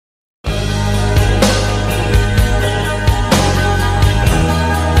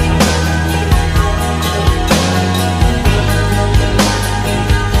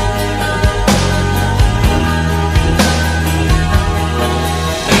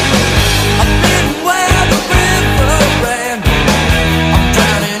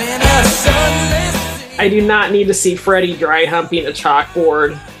I do not need to see Freddy dry humping a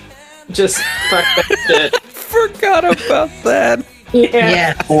chalkboard. Just fuck that shit. Forgot about that.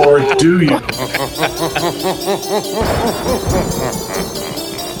 Yeah. Or do you?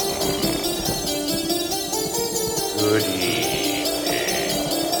 Good evening.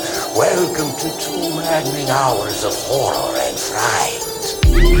 Welcome to 2 maddening hours of horror and fright.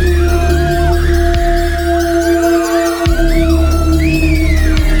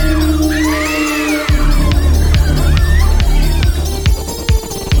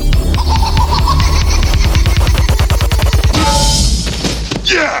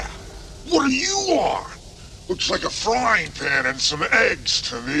 Yeah! What are you on? Looks like a frying pan and some eggs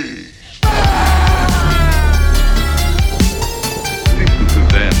to me. Listen to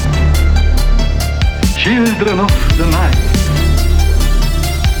them. Children of the night.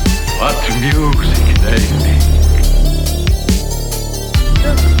 What music they make.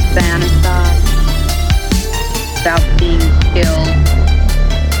 Just fantasize about being killed.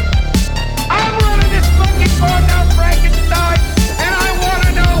 I'm running this fucking bar now, Frankenstein, and I want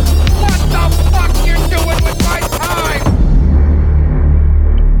to know what the fuck you're doing with my time.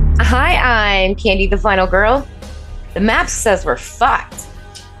 Hi, I'm Candy the Final Girl. The map says we're fucked.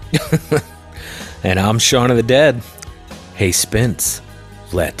 And I'm Shaun of the Dead. Hey, Spence,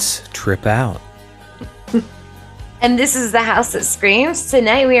 let's trip out. And this is The House That Screams.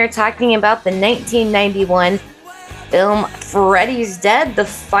 Tonight we are talking about the 1991 film Freddy's Dead, The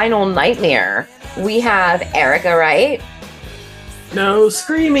Final Nightmare. We have Erica, right? No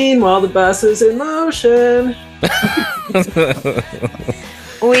screaming while the bus is in motion.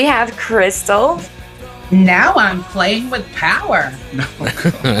 We have Crystal. Now I'm playing with power.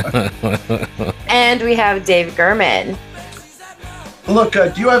 And we have Dave Gurman. Look,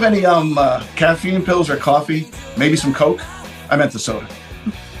 do you have any caffeine pills or coffee? Maybe some Coke? I meant the soda.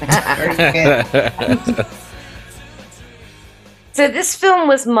 Very good. So this film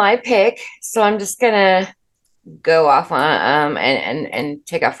was my pick, so I'm just gonna go off on and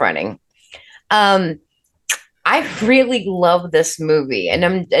take off running. I really love this movie,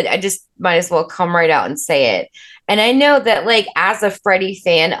 and I just might as well come right out and say it. And I know that, like, as a Freddy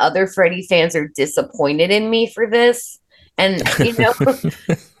fan, other Freddy fans are disappointed in me for this. And you know,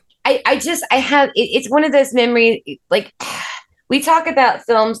 it's one of those memories. Like, we talk about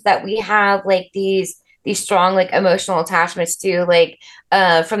films that we have like these strong like emotional attachments to, like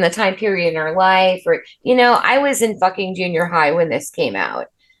from the time period in our life, or you know, I was in fucking junior high when this came out.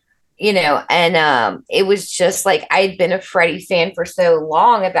 You know, and it was just like I'd been a Freddy fan for so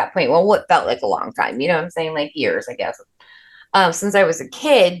long at that point. Well, what felt like a long time, you know what I'm saying? Like years, I guess, since I was a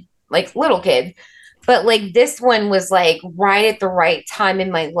kid, like little kid. But like this one was like right at the right time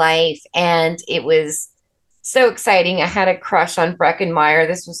in my life, and it was so exciting. I had a crush on Breckenmeyer.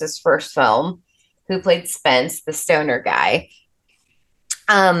 This was his first film. Who played Spence, the stoner guy.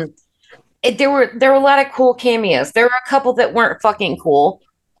 There were a lot of cool cameos. There were a couple that weren't fucking cool.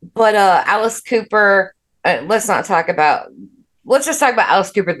 But Alice Cooper, let's just talk about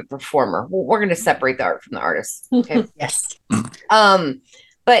Alice Cooper, the performer. We're going to separate the art from the artist. Okay. Yes.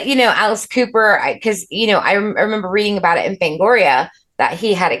 But, you know, Alice Cooper, because, you know, I remember reading about it in Fangoria that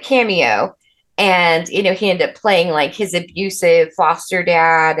he had a cameo, and, you know, he ended up playing like his abusive foster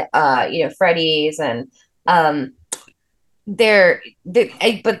dad, you know, Freddy's, and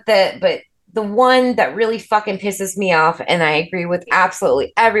the one that really fucking pisses me off, and I agree with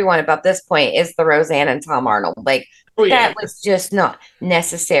absolutely everyone about this point, is the Roseanne and Tom Arnold. Like, that was just not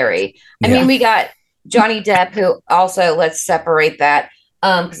necessary. I mean, we got Johnny Depp, who also, let's separate that,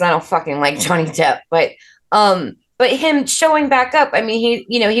 because I don't fucking like Johnny Depp, but him showing back up, I mean,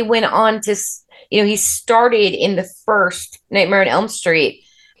 he went on to, you know, he started in the first Nightmare on Elm Street,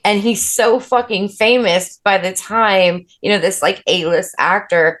 and he's so fucking famous by the time, you know, this like A-list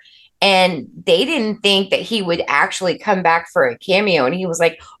actor. And they didn't think that he would actually come back for a cameo. And he was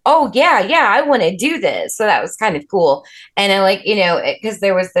like, oh, yeah, I want to do this. So that was kind of cool. And I like, you know, because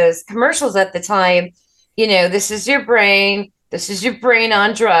there was those commercials at the time, you know, this is your brain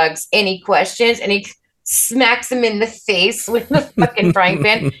on drugs. Any questions? And he smacks him in the face with the fucking frying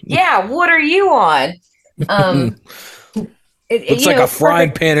pan. Yeah, what are you on? Looks like a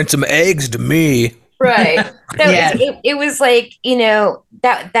frying pan and some eggs to me. Right. So it was like, you know,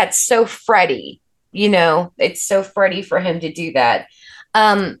 that's so Freddy, you know, it's so Freddy for him to do that.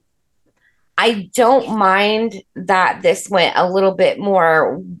 I don't mind that this went a little bit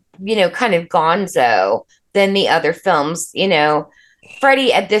more, you know, kind of gonzo than the other films. You know,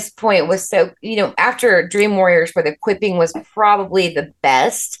 Freddy at this point was so, you know, after Dream Warriors, where the quipping was probably the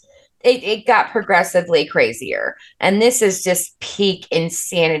best, it got progressively crazier. And this is just peak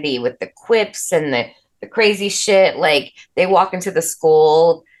insanity with the quips and the crazy shit. Like they walk into the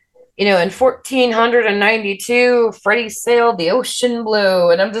school, in 1492, Freddy sailed the ocean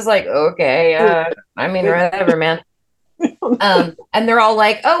blue. And I'm just like, okay, whatever, man. And they're all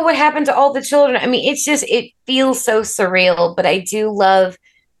like, oh, what happened to all the children? I mean, it feels so surreal, but I do love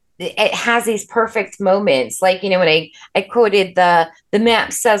it has these perfect moments. Like, when I quoted the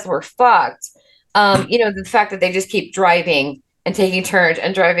map says we're fucked. The fact that they just keep driving and taking turns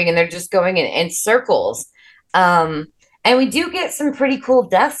and driving and they're just going in circles. And we do get some pretty cool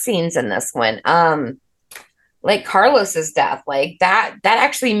death scenes in this one. Like Carlos's death, like that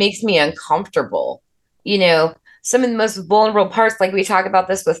actually makes me uncomfortable. Some of the most vulnerable parts, like we talk about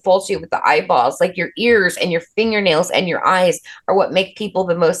this with Fulci with the eyeballs, like your ears and your fingernails and your eyes are what make people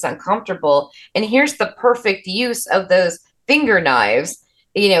the most uncomfortable. And here's the perfect use of those finger knives.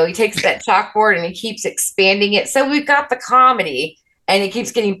 He takes that chalkboard and he keeps expanding it. So we've got the comedy and it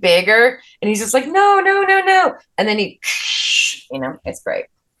keeps getting bigger. And he's just like, no, no, no, no. And then it's great.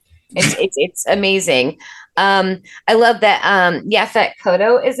 It's amazing. I love that Yaphet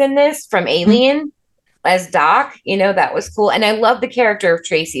Kotto is in this from Alien as Doc. That was cool. And I love the character of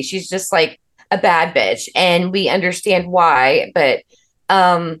Tracy. She's just like a bad bitch and we understand why, but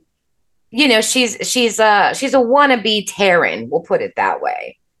she's a wannabe Terran, we'll put it that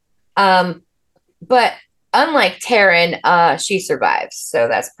way. But unlike Terran, she survives, so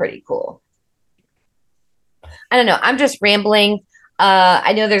that's pretty cool. I don't know, I'm just rambling.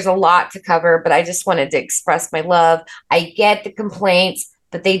 I know there's a lot to cover, but I just wanted to express my love. I get the complaints,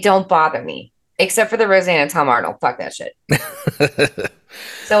 but they don't bother me, except for the Roseanne and Tom Arnold. Fuck that shit.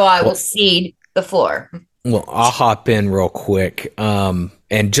 So I will cede the floor. Well, I'll hop in real quick.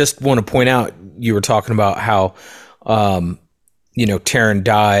 And just want to point out, you were talking about how, Taryn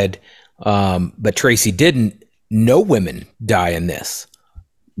died, but Tracy didn't. No women die in this,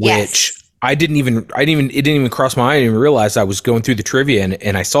 which it didn't even cross my mind. I didn't even realize I was going through the trivia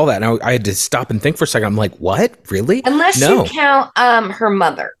and I saw that and I had to stop and think for a second. I'm like, what? Really? Unless you count her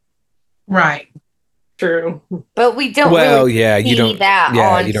mother. Right. True. But we don't you don't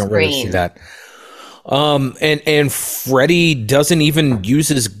really see that. And Freddy doesn't even use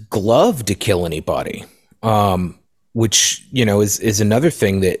his glove to kill anybody. Which, is another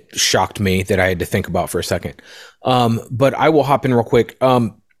thing that shocked me that I had to think about for a second. But I will hop in real quick.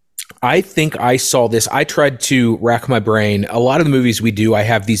 I think I saw this. I tried to rack my brain. A lot of the movies we do, I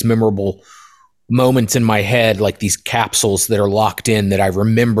have these memorable moments in my head, like these capsules that are locked in that I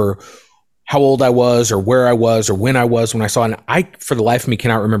remember how old I was or where I was or when I was when I saw it. And I, for the life of me,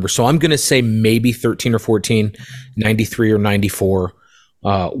 cannot remember. So I'm going to say maybe 13 or 14, 93 or 94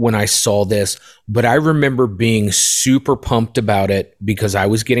 when I saw this. But I remember being super pumped about it because I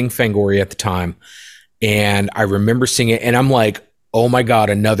was getting Fangoria at the time. And I remember seeing it and I'm like, oh my God,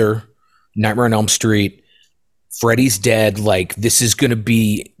 another Nightmare on Elm Street. Freddy's dead. Like, this is going to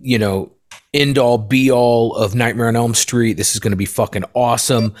be, end all be all of Nightmare on Elm Street. This is going to be fucking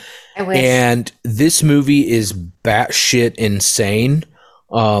awesome. And this movie is batshit insane.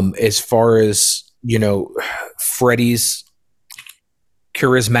 As far as, Freddy's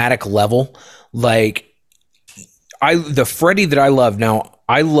charismatic level, like the Freddy that I love now,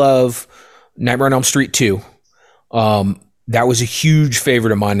 I love Nightmare on Elm Street 2. That was a huge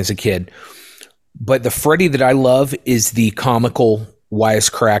favorite of mine as a kid. But the Freddy that I love is the comical,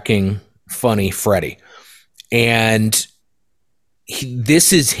 wisecracking, funny Freddy. And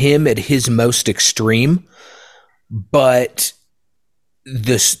this is him at his most extreme. But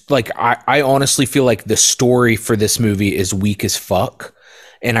this, I honestly feel like the story for this movie is weak as fuck.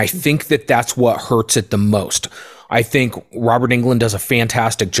 And I think that that's what hurts it the most. I think Robert Englund does a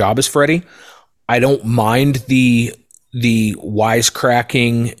fantastic job as Freddy. I don't mind the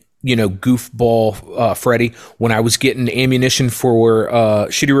wisecracking, goofball Freddy. When I was getting ammunition for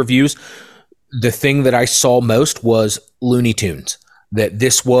shitty reviews, the thing that I saw most was Looney Tunes. That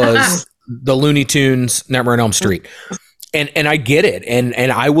this was the Looney Tunes Nightmare on Elm Street. And I get it,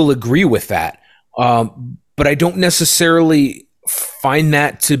 and I will agree with that. But I don't necessarily find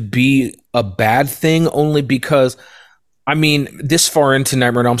that to be a bad thing, only because, this far into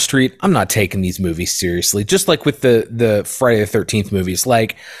Nightmare on Elm Street, I'm not taking these movies seriously. Just like with the Friday the 13th movies,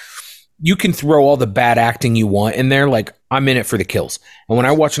 like, you can throw all the bad acting you want in there. Like, I'm in it for the kills. And when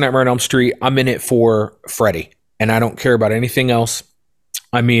I watch Nightmare on Elm Street, I'm in it for Freddy, and I don't care about anything else.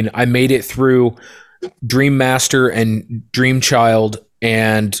 I made it through Dream Master and Dream Child,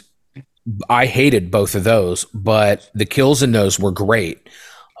 and I hated both of those, but the kills in those were great.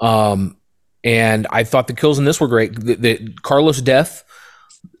 And I thought the kills in this were great. The Carlos death,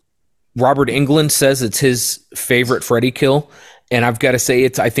 Robert Englund says it's his favorite Freddy kill. And I've got to say,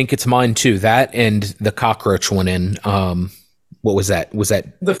 I think it's mine too. That and the cockroach one in. What was that? Was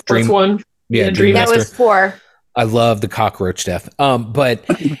that the fourth one? Yeah, Dream That was 4. I love the cockroach death. But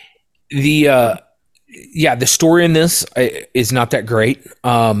the story in this is not that great.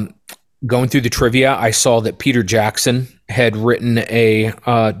 Going through the trivia, I saw that Peter Jackson had written a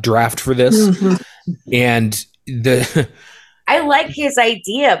draft for this, and I like his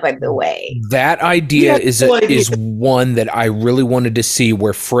idea, by the way. That idea is one that I really wanted to see,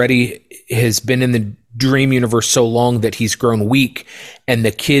 where Freddy has been in the dream universe so long that he's grown weak, and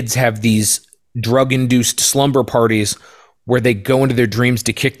the kids have these drug-induced slumber parties where they go into their dreams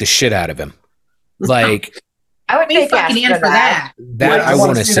to kick the shit out of him. Like, I would be fucking in for that. I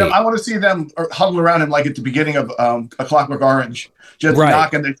want to see. I want to see them huddle around him like at the beginning of A Clockwork Orange, just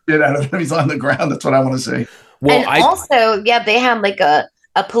knocking the shit out of him. He's on the ground. That's what I want to see. Well, also, they had like a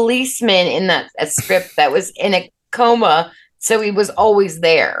policeman in that script that was in a coma, so he was always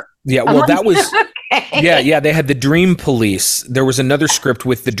there. Yeah, well, that was okay. Yeah. They had the Dream Police. There was another script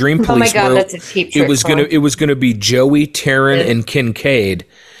with the Dream Police. Oh my god, that's a cheap trick. It was gonna be Joey, Taryn, and Kincaid,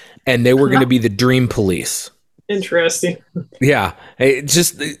 and they were gonna be the Dream Police. Interesting. Yeah, it's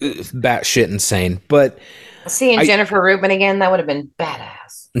just batshit insane. But seeing Jennifer Rubin again, that would have been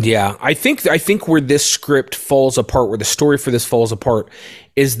badass. Yeah, I think where this script falls apart, where the story for this falls apart,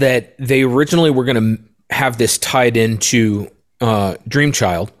 is that they originally were going to have this tied into Dream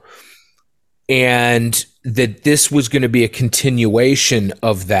Child, and that this was going to be a continuation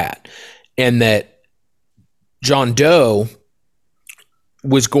of that, and that John Doe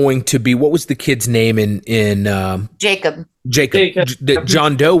was going to be, what was the kid's name in Jacob.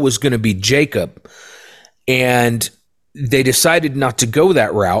 John Doe was going to be Jacob, and they decided not to go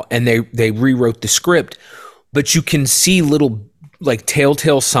that route, and they rewrote the script, but you can see little like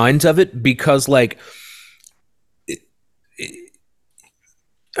telltale signs of it, because like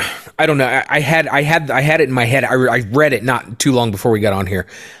I don't know, I had it in my head. I read it not too long before we got on here.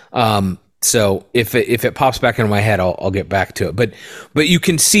 So if it pops back into my head, I'll get back to it. But you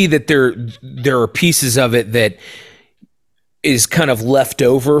can see that there are pieces of it that is kind of left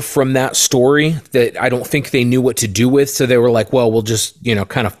over from that story that I don't think they knew what to do with. So they were like, well, we'll just,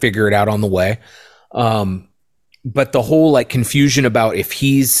 kind of figure it out on the way. But the whole like confusion about if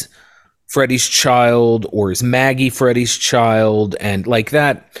he's Freddy's child or is Maggie Freddy's child, and like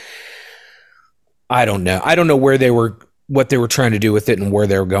that, I don't know. I don't know what they were trying to do with it and where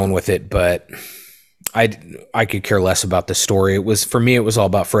they were going with it, but I could care less about the story. For me, it was all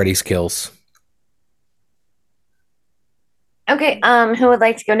about Freddy's kills. Okay, who would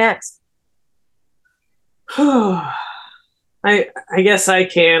like to go next? I guess I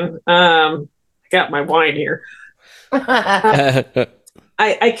can. I got my wine here.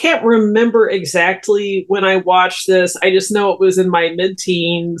 I can't remember exactly when I watched this. I just know it was in my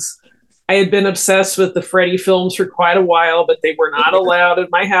mid-teens. I had been obsessed with the Freddy films for quite a while, but they were not allowed in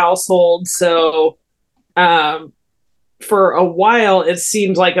my household. So for a while, it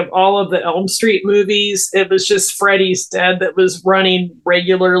seemed like of all of the Elm Street movies, it was just Freddy's Dead that was running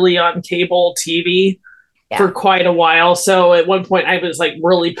regularly on cable TV for quite a while. So at one point, I was like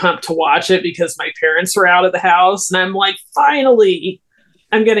really pumped to watch it because my parents were out of the house. And I'm like, finally,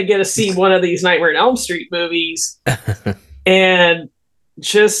 I'm going to get to see one of these Nightmare on Elm Street movies. And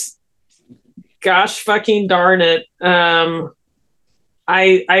just, gosh fucking darn it.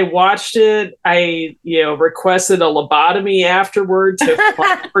 I watched it. I requested a lobotomy afterward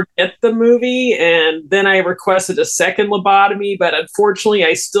to forget the movie, and then I requested a second lobotomy, but unfortunately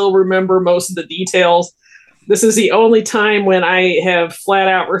I still remember most of the details. This is the only time when I have flat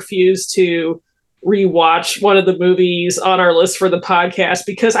out refused to rewatch one of the movies on our list for the podcast,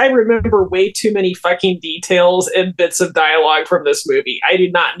 because I remember way too many fucking details and bits of dialogue from this movie. I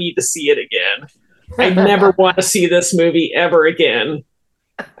do not need to see it again. I never want to see this movie ever again.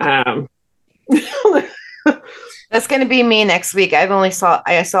 That's going to be me next week. I saw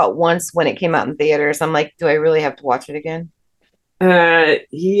it once when it came out in theaters. I'm like, do I really have to watch it again?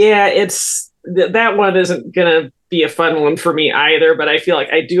 Yeah, it's that one isn't going to be a fun one for me either, but I feel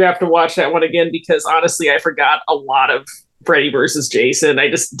like I do have to watch that one again because honestly, I forgot a lot of Freddy versus Jason. I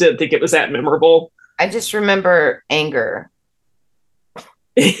just didn't think it was that memorable. I just remember anger.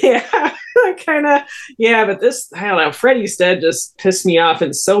 Yeah, kind of. Yeah, but this, I don't know, Freddy's Dead just pissed me off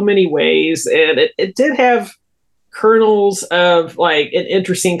in so many ways. And it did have kernels of like an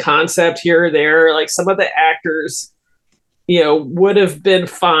interesting concept here or there. Like some of the actors, would have been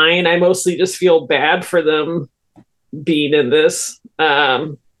fine. I mostly just feel bad for them being in this. I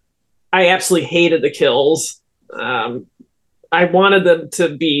absolutely hated the kills. I wanted them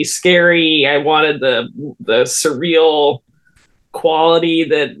to be scary. I wanted the surreal quality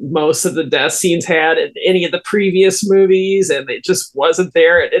that most of the death scenes had in any of the previous movies, and it just wasn't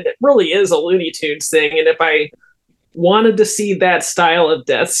there. And it really is a Looney Tunes thing. And if I wanted to see that style of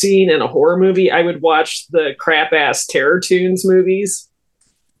death scene in a horror movie, I would watch the crap ass Terror Tunes movies,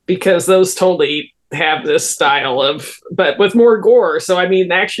 because those totally have this style of, but with more gore. So I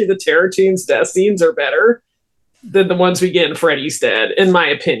mean, actually the Terror Tunes death scenes are better than the ones we get in Freddy's Dead, in my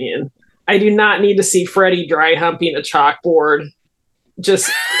opinion. I do not need to see Freddy dry humping a chalkboard.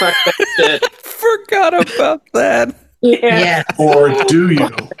 Just fuck that shit. Forgot about that. Yeah. Or do you?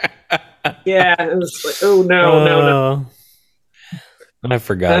 Yeah. It was like, oh no. I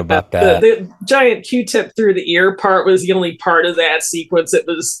forgot about that. The giant Q-tip through the ear part was the only part of that sequence that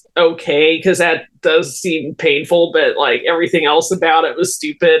was okay, because that does seem painful, but like everything else about it was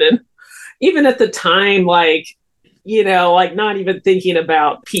stupid. And even at the time, like, you know, like not even thinking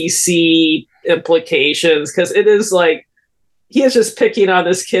about PC implications, because it is like he is just picking on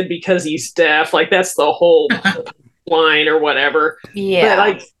this kid because he's deaf. Like that's the whole line or whatever. Yeah. But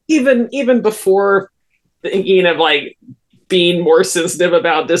like even before thinking of like being more sensitive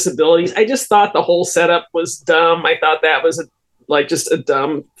about disabilities, I just thought the whole setup was dumb. I thought that was just a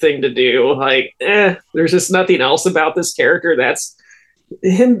dumb thing to do. Like, there's just nothing else about this character. That's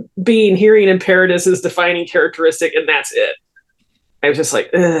him being hearing impaired as his defining characteristic, and that's it. I was just like,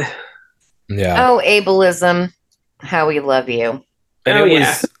 ugh. Yeah. Oh, ableism. How we love you.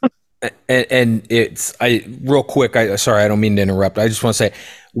 And and it's real quick. Sorry, I don't mean to interrupt. I just want to say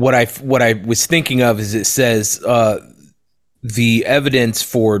what I was thinking of is it says the evidence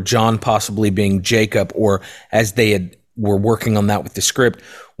for John possibly being Jacob, or as they were working on that with the script,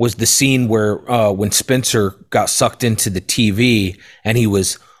 was the scene where when Spencer got sucked into the TV and he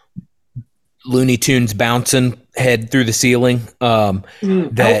was Looney Tunes bouncing head through the ceiling.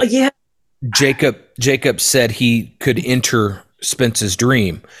 Jacob said he could enter Spencer's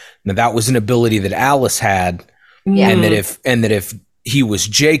dream. Now that was an ability that Alice had, and that if he was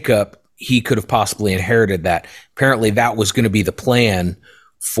Jacob, he could have possibly inherited that. Apparently, that was going to be the plan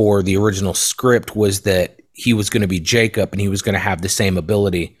for the original script, was that he was going to be Jacob and he was going to have the same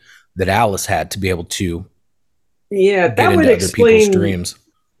ability that Alice had to be able to that get would into explain other people's dreams.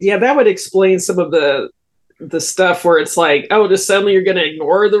 Yeah, that would explain some of the stuff where it's like, oh, just suddenly you're going to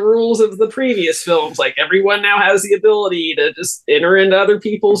ignore the rules of the previous films. Like everyone now has the ability to just enter into other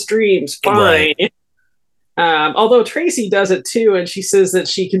people's dreams. Fine. Right. Although Tracy does it too, and she says that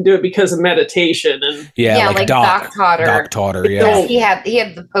she can do it because of meditation. And like Doc taught her. Doc taught her. Yeah, he had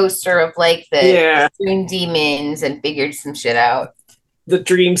the poster of like the dream demons and figured some shit out. The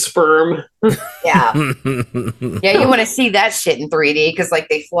dream sperm. Yeah, you want to see that shit in 3D because like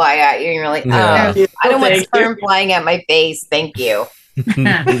they fly at you, and you're like, I don't want sperm flying at my face. Thank you.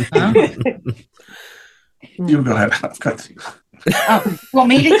 You go ahead. Want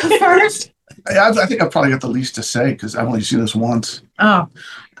me to go first? I think I've probably got the least to say because I've only seen this once.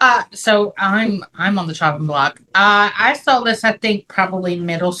 So I'm on the chopping block. I saw this, I think, probably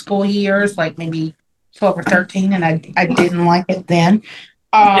middle school years, like maybe 12 or 13, and I didn't like it then.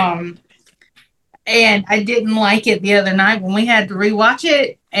 And I didn't like it the other night when we had to rewatch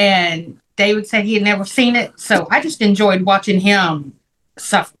it, and David said he had never seen it, so I just enjoyed watching him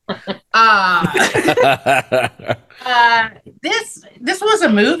suffer. This was a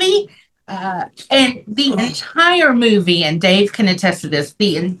movie. And the entire movie, and Dave can attest to this,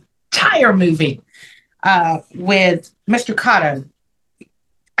 the entire movie with Mr. Cotto,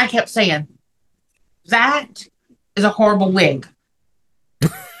 I kept saying, that is a horrible wig.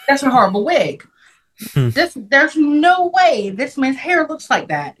 That's a horrible wig. There's no way this man's hair looks like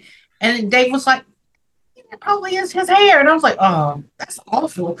that. And then Dave was like, it probably is his hair. And I was like, oh, that's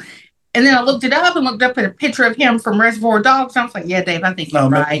awful. And then I looked it up and looked up at a picture of him from Reservoir Dogs. And I was like, yeah, Dave, I think you're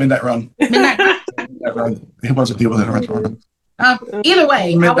right. Midnight Run. Midnight Run. He wasn't in Reservoir Dogs. Either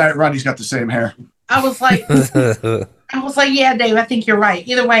way. Midnight Run, he's got the same hair. I was like, yeah, Dave, I think you're right.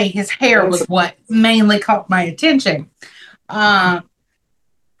 Either way, his hair was what mainly caught my attention. I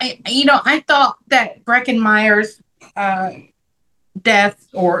thought that Breckenmeyer's death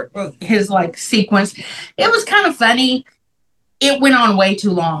or his like sequence, it was kind of funny. It went on way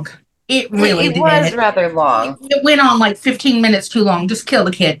too long. It really did. It was rather long. It went on like 15 minutes too long. Just kill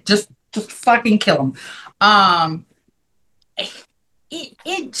the kid. Just fucking kill him.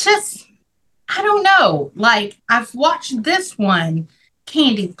 It just, I don't know. Like, I've watched this one.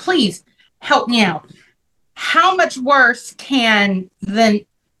 Candy, please help me out. How much worse can the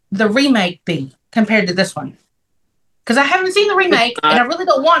remake be compared to this one? Because I haven't seen the remake, and I really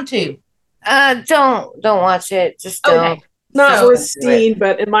don't want to. Don't watch it. Just don't. Okay. Not worth seeing,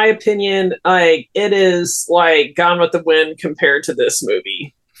 but in my opinion, like it is like Gone with the Wind compared to this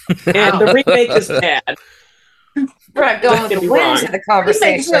movie. And the remake is bad. Right, going with the wind to the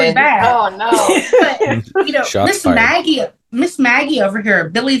conversation. Really bad. Oh no! But, you know, Miss Maggie over here,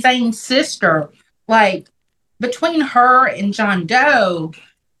 Billy Zane's sister, like between her and John Doe,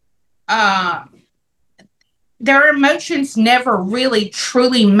 their emotions never really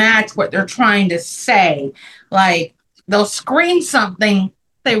truly match what they're trying to say. Like they'll scream something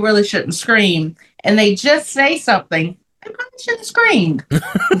they really shouldn't scream, and they just say something they probably shouldn't scream.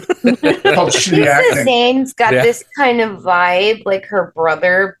 Lisa Zane's got this kind of vibe, like her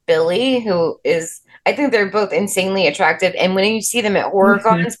brother Billy, who is, I think they're both insanely attractive, and when you see them at horror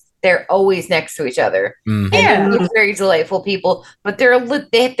cons, they're always next to each other. And they're very delightful people, but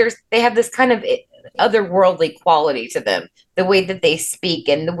they have this kind of otherworldly quality to them, the way that they speak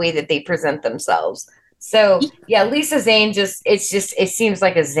and the way that they present themselves. So yeah, Lisa Zane it seems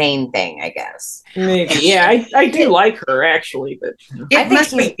like a Zane thing, I guess. Maybe. Yeah, I do like her actually, but I think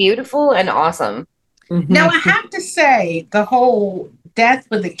she's beautiful and awesome. Now I have to say, the whole death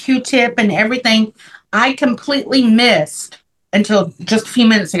with the Q-tip and everything, I completely missed until just a few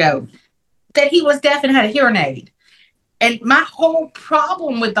minutes ago that he was deaf and had a hearing aid. And my whole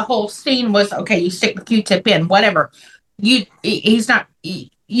problem with the whole scene was, okay, you stick the Q-tip in, whatever. He's not,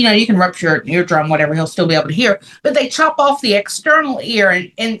 you know, you can rupture an eardrum, whatever, he'll still be able to hear. But they chop off the external ear,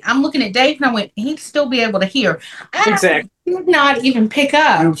 and I'm looking at Dave, and I went, he'd still be able to hear. I did not even pick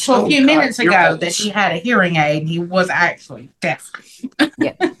up until a few minutes ago that he had a hearing aid, and he was actually deaf.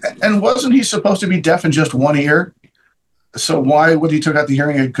 Yeah. And wasn't he supposed to be deaf in just one ear? So why, when he took out the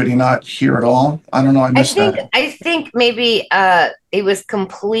hearing aid, could he not hear at all? I don't know. I missed that. I think maybe it was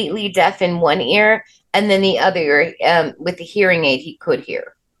completely deaf in one ear, and then the other ear, with the hearing aid, he could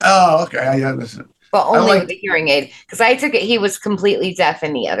hear. Oh, okay. Yeah, listen. But only with the hearing aid, because I took it he was completely deaf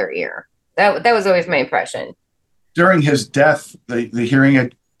in the other ear. That was always my impression. During his death, the hearing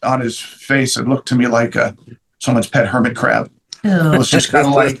aid on his face, it looked to me like someone's pet hermit crab. It was just kind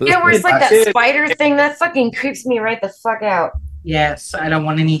of like where it's like that spider thing that fucking creeps me right the fuck out. Yes, I don't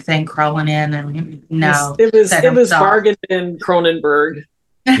want anything crawling in. And no, it was bargained in Cronenberg.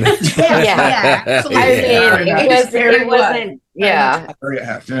 Yeah, absolutely. I mean, it wasn't. Yeah,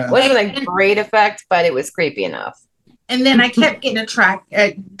 it wasn't a great effect, but it was creepy enough. And then I kept getting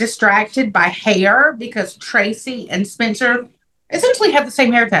distracted by hair because Tracy and Spencer essentially have the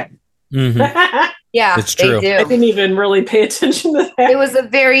same haircut. Yeah, it's true. They do. I didn't even really pay attention to that. It was a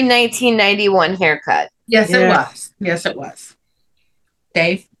very 1991 haircut. Yes, it was. Yes, it was.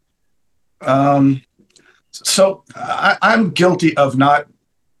 Dave? So I'm guilty of not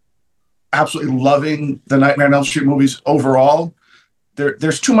absolutely loving the Nightmare on Elm Street movies overall.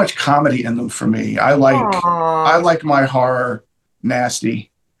 There's too much comedy in them for me. I like my horror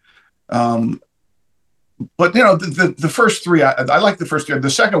nasty. But you know, the first three, I like the first three. The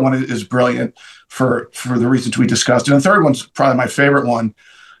second one is brilliant for the reasons we discussed, and the third one's probably my favorite one.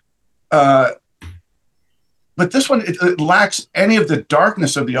 But this one, it lacks any of the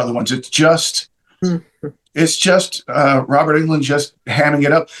darkness of the other ones. It's just Robert Englund just hamming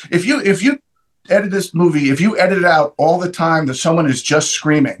it up. If you edit this movie, if you edit out all the time that someone is just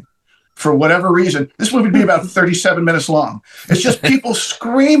screaming for whatever reason, this movie would be about 37 minutes long. It's just people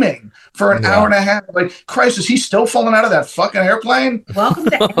screaming for an hour and a half. Like, Christ, is he still falling out of that fucking airplane? Welcome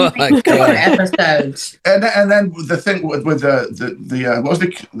to episodes. And then the thing with the what was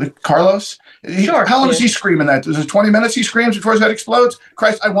the Carlos? Sure. How long is he screaming that? Is it 20 minutes he screams before his head explodes?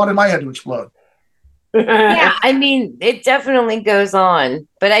 Christ, I wanted my head to explode. Yeah, I mean, it definitely goes on.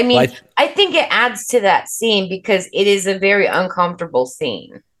 But I mean, I think it adds to that scene because it is a very uncomfortable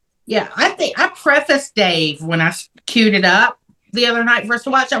scene. Yeah, I think I prefaced Dave when I queued it up the other night for us to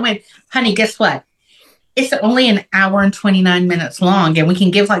watch. I went, honey, guess what? It's only an hour and 29 minutes long, and we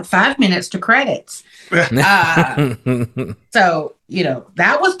can give like 5 minutes to credits. So, you know,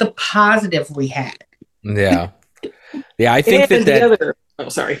 that was the positive we had. Yeah. Yeah, I think that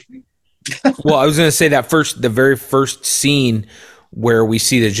sorry. Well, I was going to say the very first scene where we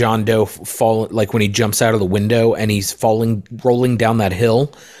see the John Doe fall, like when he jumps out of the window and he's rolling down that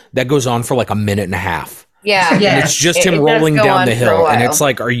hill, that goes on for like a minute and a half. Yeah. And it's just him rolling down the hill. And it's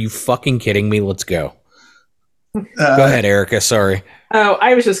like, are you fucking kidding me? Let's go. Go ahead, Erica. Sorry. Oh,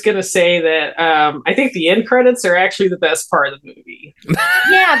 I was just going to say that I think the end credits are actually the best part of the movie.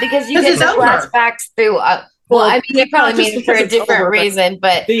 Yeah, because you get flashbacks through... well, I mean, you probably mean it for a different reason,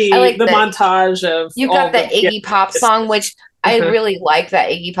 but I like the montage of... You got the Iggy Pop song, which I really like that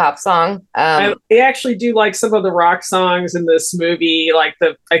Iggy Pop song. I actually do like some of the rock songs in this movie, like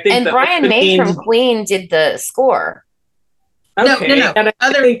I think. And Brian May from Queen did the score. Okay. No. And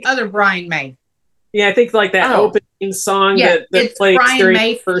Other Brian May. Yeah, I think like that opening song that plays Brian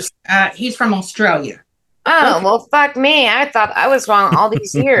May. First. He's from Australia. Oh, well, fuck me. I thought I was wrong all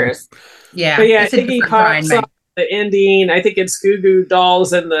these years. Yeah. But yeah, Iggy Pop's on the ending. I think it's Goo Goo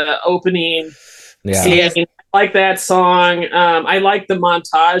Dolls in the opening scene. I like that song. I like the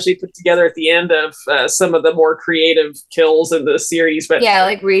montage they put together at the end of some of the more creative kills in the series. But yeah,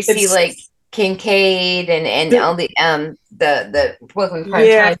 like where you see like Kincaid and all the Brooklyn Prime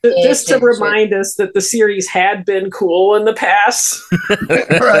Time just to remind us that the series had been cool in the past.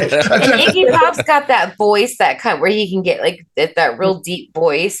 Right. And Iggy Pop's got that voice that kind where he can get like that real deep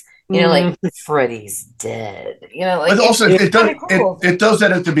voice. You know, like Freddy's dead. You know, like but also it does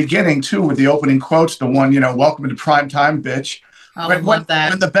that at the beginning too with the opening quotes. The one, welcome to prime time, bitch. I love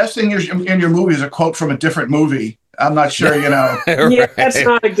that. And the best thing in your movie is a quote from a different movie. I'm not sure, Yeah, that's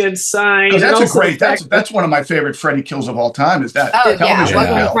not a good sign. That's one of my favorite Freddy kills of all time. Is that? Oh yeah,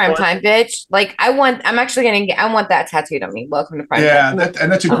 welcome to prime time, bitch. Like I want that tattooed on me. Welcome to prime time. Yeah,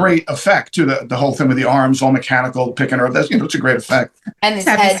 and that's a great effect too. The whole thing with the arms all mechanical, picking her up. That's it's a great effect. And his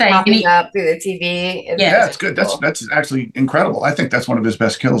head popping up through the TV. It's good. Cool. That's actually incredible. I think that's one of his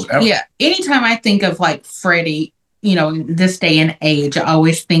best kills ever. Yeah. Anytime I think of like Freddy, in this day and age, I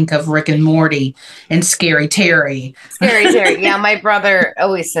always think of Rick and Morty and Scary Terry. Scary Terry. Yeah, my brother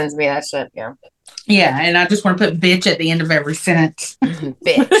always sends me that shit. Yeah. Yeah, and I just want to put bitch at the end of every sentence.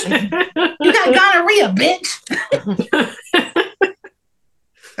 Bitch. You got gonorrhea, bitch.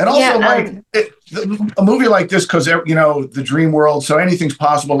 And also, a movie like this, because the dream world, so anything's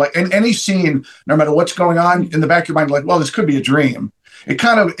possible. Like in any scene, no matter what's going on in the back of your mind, like, well, this could be a dream. It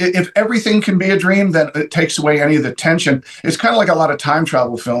kind of, if everything can be a dream, then it takes away any of the tension. It's kind of like a lot of time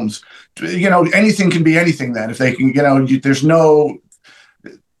travel films. Anything can be anything then. If they can, there's no,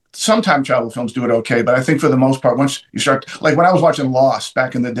 some time travel films do it okay. But I think for the most part, once you start, like when I was watching Lost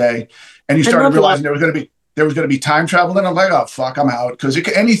back in the day, and you started realizing there was going to be time travel, then I'm like, oh, fuck, I'm out. Because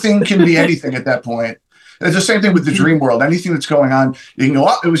anything can be anything at that point. It's the same thing with the dream world. Anything that's going on, you can go,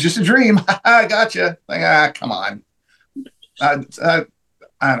 oh, it was just a dream. I gotcha. Like, come on. I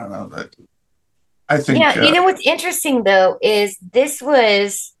don't know. I think. Yeah, what's interesting though is this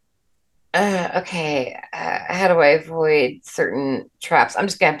was okay. How do I avoid certain traps? I'm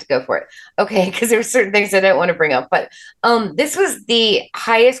just gonna have to go for it. Okay, because there's certain things I don't want to bring up, but this was the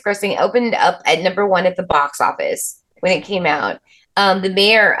highest grossing. Opened up at #1 at the box office when it came out. The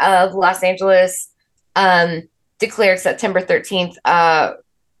mayor of Los Angeles declared September 13th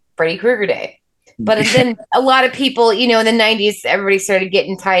Freddy Krueger Day. But then a lot of people, in the 90s, everybody started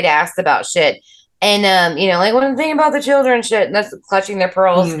getting tight-assed about shit. And, like, what I'm thinking about the children shit, and that's clutching their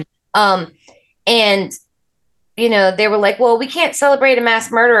pearls. And, they were like, well, we can't celebrate a mass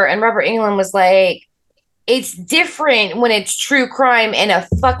murder. And Robert Englund was like, it's different when it's true crime and a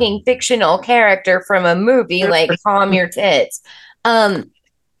fucking fictional character from a movie, like calm your tits. But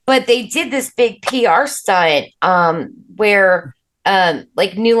they did this big PR stunt where...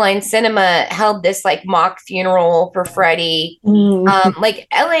 like New Line Cinema held this like mock funeral for Freddy. Like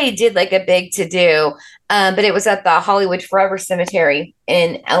LA did like a big to do, but it was at the Hollywood Forever Cemetery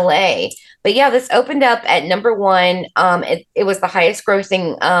in LA. But yeah, this opened up at #1. It was the highest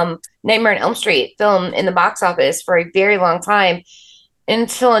grossing Nightmare on Elm Street film in the box office for a very long time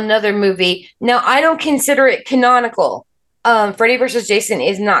until another movie. Now I don't consider it canonical. Freddy versus Jason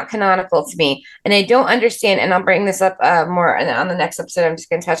is not canonical to me, and I don't understand. And I'll bring this up more on the next episode. I'm just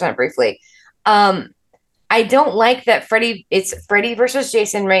going to touch on it briefly. I don't like that it's Freddy versus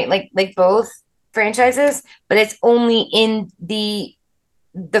Jason, right? Like both franchises, but it's only in the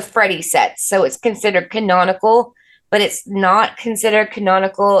Freddy sets, so it's considered canonical, but it's not considered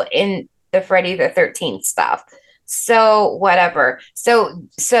canonical in the Freddy the 13th stuff. So whatever. So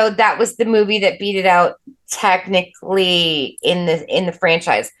that was the movie that beat it out technically in the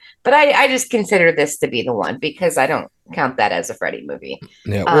franchise. But I just consider this to be the one because I don't count that as a Freddy movie.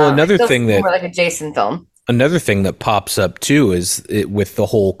 Yeah. Well, another thing that more like a Jason film. Another thing that pops up too is with the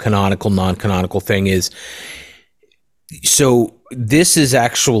whole canonical, non-canonical thing is. So this is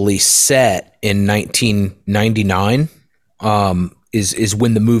actually set in 1999. Is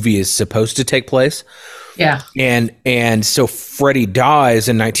when the movie is supposed to take place. Yeah. And so Freddy dies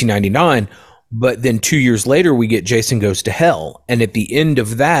in 1999, but then 2 years later we get Jason Goes to Hell. And at the end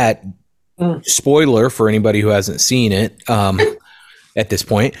of that, spoiler for anybody who hasn't seen it at this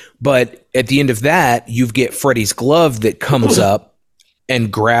point, but at the end of that, you get Freddy's glove that comes up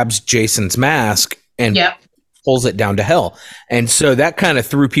and grabs Jason's mask and pulls it down to hell. And so that kind of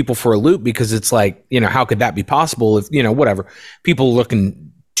threw people for a loop because it's like, how could that be possible if, whatever, people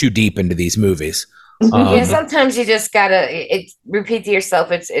looking too deep into these movies. Yeah, sometimes you just gotta repeat to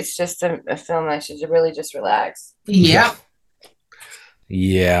yourself. It's just a film that should really just relax. Yeah.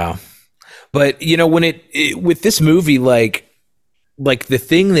 Yeah. But you know, when it with this movie, like the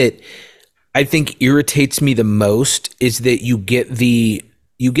thing that I think irritates me the most is that you get the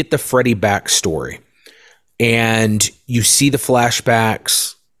Freddy backstory, and you see the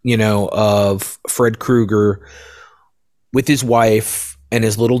flashbacks, you know, of Fred Krueger with his wife and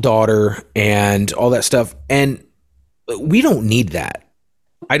his little daughter and all that stuff, and we don't need that.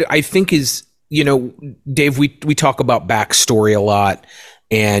 I think is, you know, Dave, we talk about backstory a lot,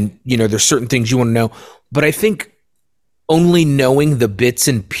 and you know, there's certain things you want to know, but I think only knowing the bits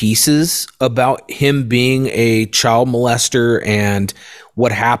and pieces about him being a child molester and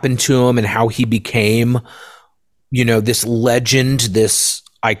what happened to him and how he became, you know, this legend, this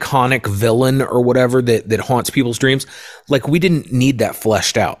iconic villain or whatever that haunts people's dreams, like we didn't need that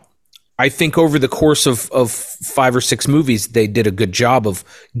fleshed out. I think over the course of 5 or 6 movies, they did a good job of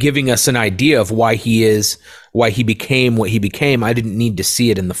giving us an idea of why he became what he became. I didn't need to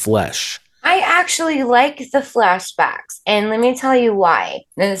see it in the flesh. I actually like the flashbacks, and let me tell you why.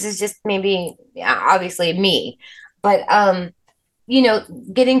 And this is just maybe, obviously me, but you know,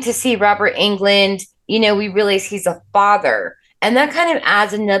 getting to see Robert Englund, you know, we realize he's a father, and that kind of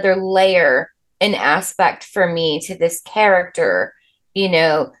adds another layer and aspect for me to this character. You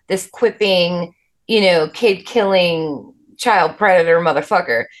know, this quipping, you know, kid killing child predator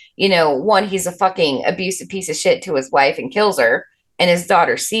motherfucker. You know, one, he's a fucking abusive piece of shit to his wife and kills her, and his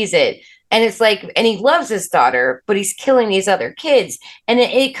daughter sees it. And it's like, and he loves his daughter, but he's killing these other kids. And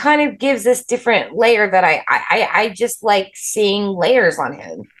it kind of gives this different layer that I just like seeing layers on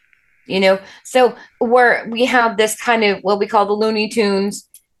him, you know? So where we have this kind of what we call the Looney Tunes,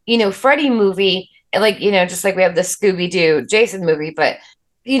 you know, Freddy movie, like, you know, just like we have the Scooby-Doo Jason movie, but,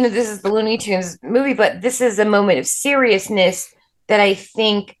 you know, this is the Looney Tunes movie, but this is a moment of seriousness that I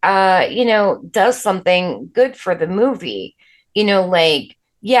think, you know, does something good for the movie, you know, like,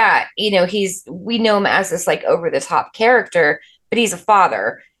 yeah, you know, we know him as this like over the top character, but he's a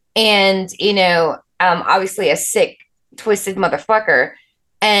father, and, you know, obviously a sick, twisted motherfucker.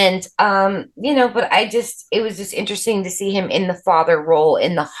 And, you know, but it was just interesting to see him in the father role,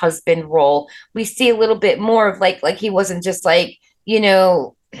 in the husband role. We see a little bit more of like he wasn't just like, you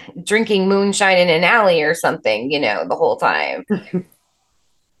know, drinking moonshine in an alley or something, you know, the whole time.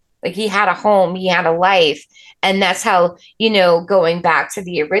 Like he had a home, he had a life. And that's how, you know, going back to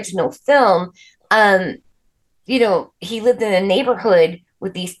the original film, you know, he lived in a neighborhood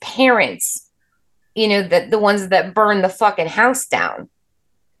with these parents, you know, the ones that burned the fucking house down.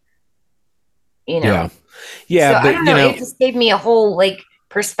 You know, yeah. So but I don't know. you know, It just gave me a whole like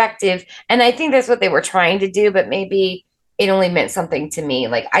perspective, and I think that's what they were trying to do. But maybe it only meant something to me.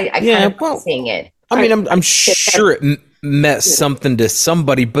 Like I kind of seeing it. I mean, I'm sure it meant something to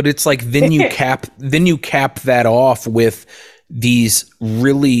somebody, but it's like then you cap that off with these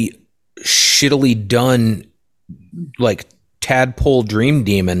really shittily done like tadpole dream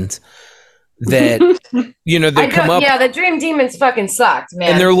demons that you know they come up. Yeah, the dream demons fucking sucked, man.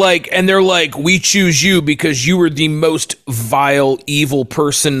 And they're like, we choose you because you were the most vile, evil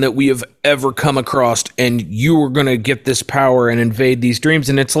person that we have ever come across, and you were gonna get this power and invade these dreams.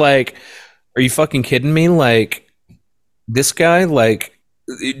 And it's like, are you fucking kidding me? Like this guy, like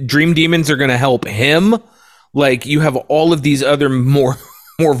dream demons are gonna help him? Like you have all of these other more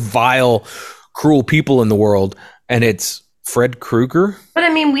vile, cruel people in the world, and it's Fred Krueger. But I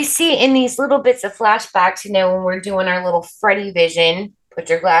mean, we see in these little bits of flashbacks, you know, when we're doing our little Freddy vision, put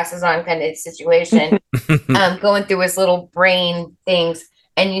your glasses on kind of situation, going through his little brain things,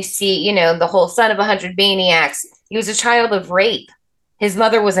 and you see, you know, the whole son of 100 maniacs. He was a child of rape. His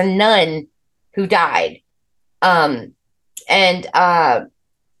mother was a nun who died.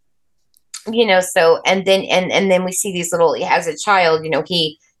 You know, so and then we see these little, as a child, you know,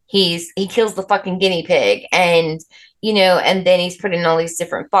 he kills the fucking guinea pig, and you know, and then he's put in all these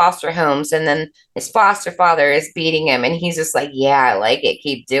different foster homes, and then his foster father is beating him, and he's just like, yeah, I like it,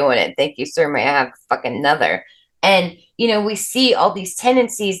 keep doing it, thank you, sir, may I have fucking another? And you know, we see all these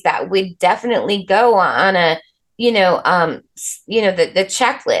tendencies that would definitely go on a, you know, the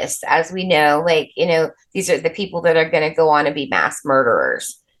checklist, as we know, like, you know, these are the people that are going to go on to be mass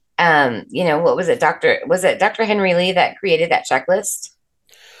murderers. You know, what was it, Dr. Henry Lee that created that checklist?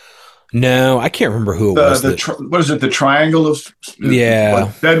 No, I can't remember who it was. What is it? The triangle of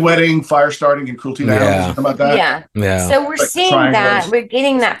bedwetting, fire starting, and cruelty to animals. Something about that. Yeah. So we're like seeing that, we're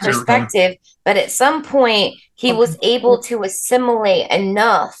getting that perspective, but at some point he was able to assimilate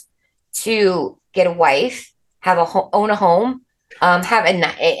enough to get a wife, have own a home,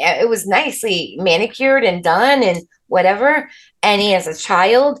 it was nicely manicured and done and whatever, and he has a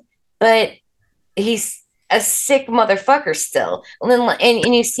child, but he's a sick motherfucker still.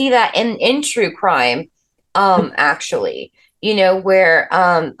 And you see that in true crime, actually, where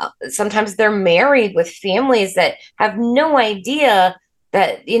sometimes they're married with families that have no idea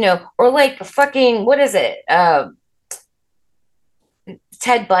that, or like fucking, what is it?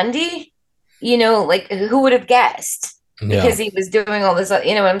 Ted Bundy, like who would have guessed? Because he was doing all this,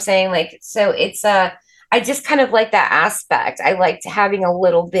 you know what I'm saying? Like, so it's, I just kind of like that aspect. I liked having a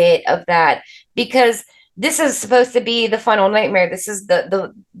little bit of that because this is supposed to be the final nightmare. This is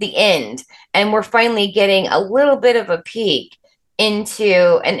the end. And we're finally getting a little bit of a peek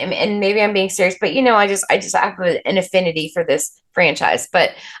into, and maybe I'm being serious, but I just have an affinity for this franchise,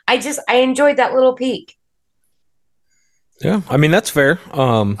 but I enjoyed that little peek. Yeah, I mean that's fair.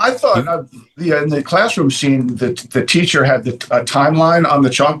 I thought in the classroom scene, the teacher had the timeline on the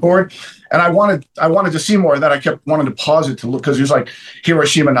chalkboard, and I wanted to see more of that. I kept wanting to pause it to look because he was like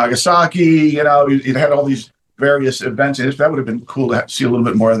Hiroshima, Nagasaki. It had all these various events. That would have been cool to see a little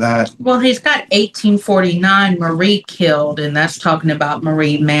bit more of that. Well, he's got 1849 Marie killed, and that's talking about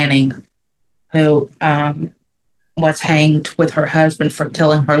Marie Manning, who was hanged with her husband for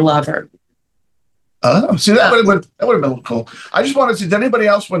killing her lover. See, that would have been cool. I just wanted to. Did anybody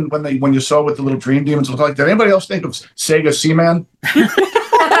else when you saw what the little dream demons look like? Did anybody else think of Sega Seaman?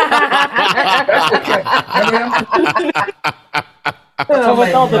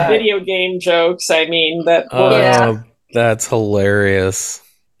 With all the video game jokes, I mean that. That's hilarious.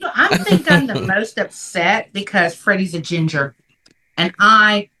 I think I'm the most upset because Freddy's a ginger, and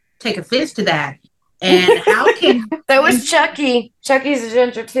I take offense to that. And how can that was Chucky? Chucky's a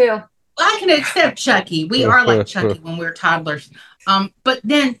ginger too. I can accept Chucky. We are like Chucky when we were toddlers. But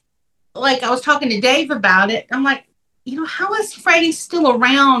then, like, I was talking to Dave about it. I'm like, how is Freddy still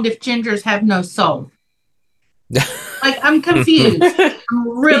around if gingers have no soul? Like, I'm confused. I'm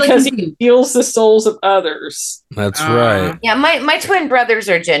really because confused. He steals the souls of others. That's right. Yeah, my twin brothers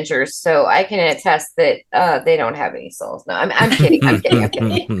are gingers, so I can attest that they don't have any souls. No, I'm kidding. I'm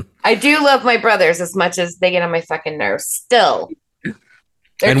kidding. I do love my brothers as much as they get on my fucking nerves. Still.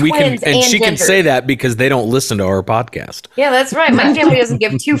 And she can say that because they don't listen to our podcast. Yeah, that's right. My family doesn't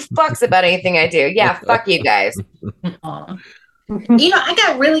give two fucks about anything I do. Yeah, fuck you guys. I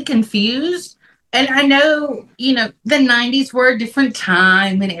got really confused. And I know, the 90s were a different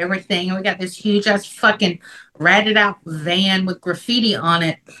time and everything. And we got this huge ass fucking ratted out van with graffiti on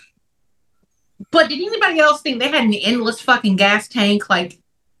it. But did anybody else think they had an endless fucking gas tank? Like,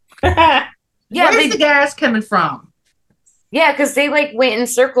 where's the gas coming from? Yeah, because they went in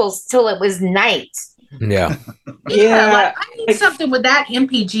circles till it was night. Yeah. Like, I need something with that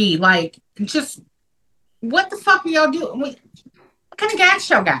MPG. Like, just what the fuck are y'all doing? What kind of gas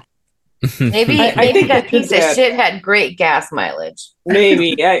y'all got? Maybe that piece of shit had great gas mileage.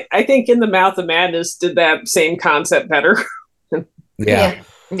 Maybe. I think In the Mouth of Madness did that same concept better. Yeah.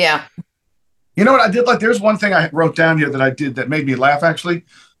 You know what I did like? There's one thing I wrote down here that I did that made me laugh, actually.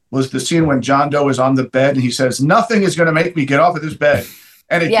 Was the scene when John Doe is on the bed and he says, "Nothing is going to make me get off of this bed."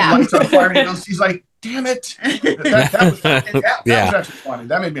 And it lights on fire and he's like, "Damn it." That was actually funny.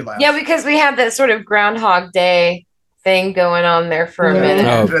 That made me laugh. Yeah, because we had that sort of Groundhog Day thing going on there for a minute.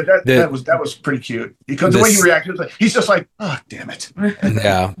 That was pretty cute. Because the way he reacted, he's just like, "Oh, damn it."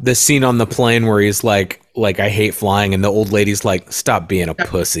 Yeah. The scene on the plane where he's like, "I hate flying," and the old lady's like, "Stop being a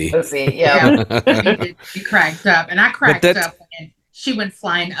pussy." Yeah. He cracked up. And I cracked up when she went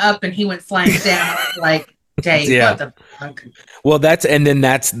flying up and he went flying down. Like, Dave, what the fuck? Well, that's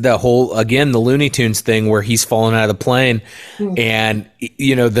the whole, again, the Looney Tunes thing where he's falling out of the plane and,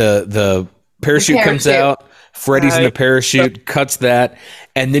 the parachute comes out, Freddy's in the parachute, cuts that,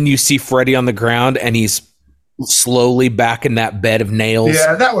 and then you see Freddy on the ground and he's slowly back in that bed of nails.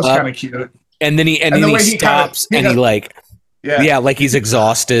 Yeah, that was kind of cute. And then he stops and he like he's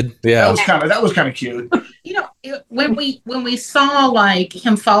exhausted. Yeah. That was kind of cute. When we saw like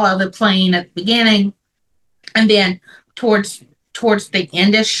him fall out of the plane at the beginning, and then towards the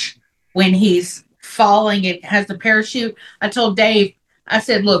endish when he's falling, it has the parachute. I told Dave, I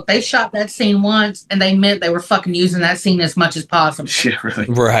said, "Look, they shot that scene once, and they meant they were fucking using that scene as much as possible." Yeah, really.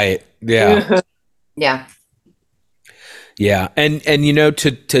 Right. Yeah. Yeah. Yeah, and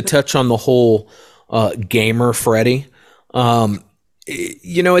to touch on the whole gamer Freddy,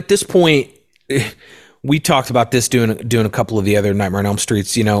 at this point, we talked about this doing a couple of the other Nightmare on Elm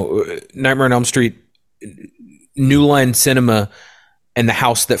Streets. Nightmare on Elm Street, New Line Cinema, and the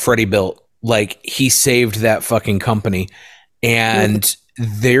house that Freddy built. Like, he saved that fucking company, and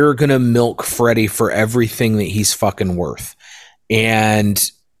they're gonna milk Freddy for everything that he's fucking worth.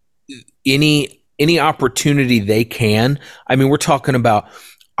 and any opportunity they can. I mean, we're talking about,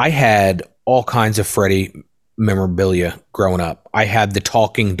 I had all kinds of Freddy memorabilia growing up. I had the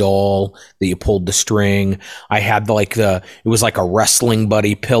talking doll that you pulled the string. I had it was like a wrestling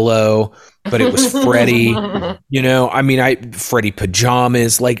buddy pillow, but it was Freddy. I mean, Freddy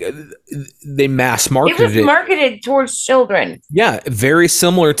pajamas. Like, they mass marketed it. Was marketed towards children. Yeah, very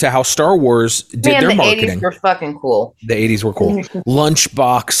similar to how Star Wars did their marketing. The 80s were fucking cool. The 80s were cool. Lunch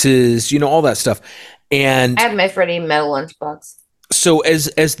boxes, all that stuff. And I had my Freddy metal lunchbox. So as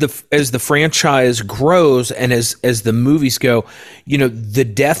the franchise grows and as the movies go, the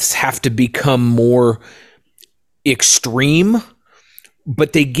deaths have to become more extreme,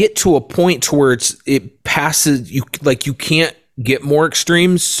 but they get to a point to where it passes you can't get more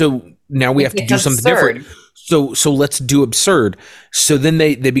extremes. So now we have to do something different. So let's do absurd. So then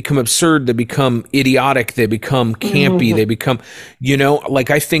they become absurd, they become idiotic, they become campy, they become,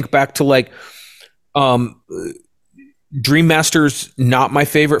 I think back to Dream Master's not my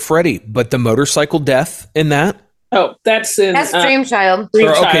favorite Freddy, but the motorcycle death in that. Oh, that's Dream Child.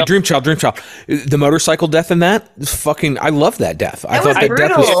 Okay, Dream Child. The motorcycle death in that, I love that death. I thought that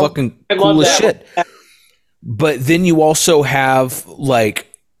death was fucking cool as shit. But then you also have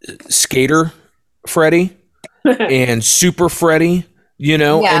Skater Freddy and Super Freddy.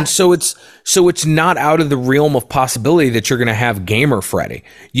 And so it's not out of the realm of possibility that you're going to have gamer Freddy,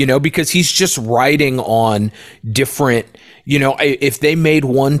 because he's just riding on different, if they made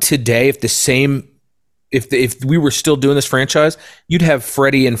one today, if we were still doing this franchise, you'd have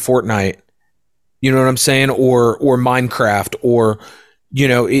Freddy in Fortnite, you know what I'm saying? Or Minecraft, or,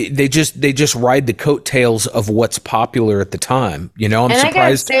 they just ride the coattails of what's popular at the time. I'm surprised. I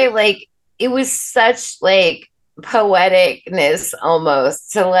gotta say, it was such poeticness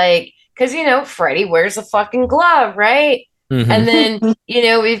almost to because Freddy wears a fucking glove, right? And then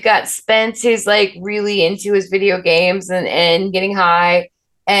we've got Spence who's really into his video games and getting high,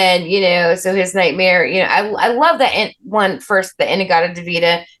 and so his nightmare, I love that one first, the Inagata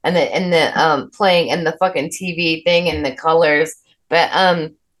Devita and the playing and the fucking TV thing and the colors, but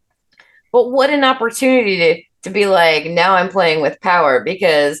what an opportunity to be now I'm playing with power,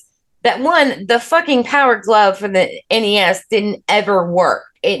 because the fucking power glove for the NES didn't ever work.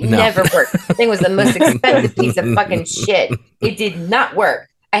 It never worked. The thing was the most expensive piece of fucking shit. It did not work.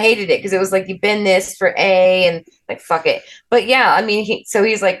 I hated it because it was you bend this for A and fuck it. But yeah, I mean,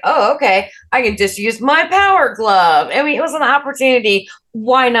 he's like, oh, okay, I can just use my power glove. I mean, it was an opportunity.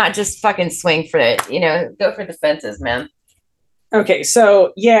 Why not just fucking swing for it? Go for the fences, man. Okay,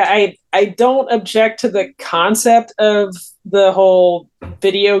 so yeah, I don't object to the concept of the whole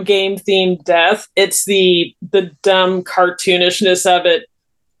video game themed death. It's the dumb cartoonishness of it,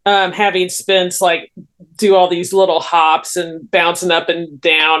 having Spence do all these little hops and bouncing up and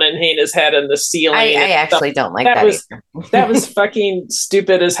down and hitting his head in the ceiling. I actually don't like that either. That was fucking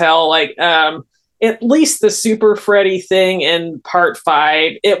stupid as hell. At least the Super Freddy thing in Part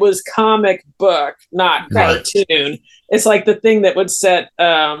 5, it was comic book, not cartoon. It's the thing that would set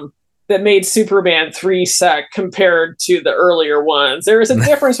that made Superman 3 suck compared to the earlier ones. There is a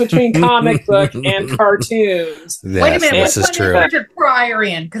difference between comic book and cartoons. Yes, wait a minute, this is true. Richard Pryor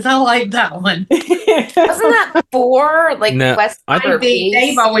in, because I like that one. Wasn't that 4? No, West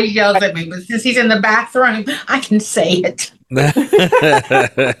Dave always yells at me, but since he's in the bathroom, I can say it.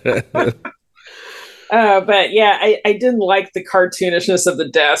 But yeah, I didn't like the cartoonishness of the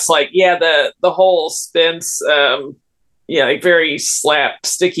deaths. The whole Spence, very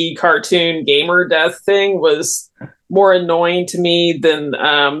slapsticky cartoon gamer death thing was more annoying to me than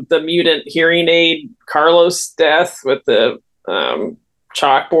the mutant hearing aid Carlos death with the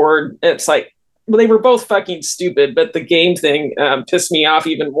chalkboard. It's well, they were both fucking stupid, but the game thing pissed me off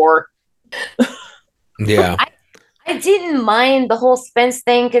even more. Yeah. I didn't mind the whole Spence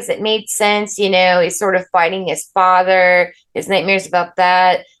thing because it made sense. He's sort of fighting his father, his nightmares about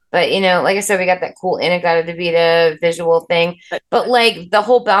that. But, like I said, we got that cool Inagata Devita visual thing. But, the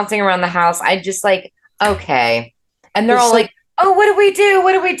whole bouncing around the house, I just, okay. And they're all oh, what do we do?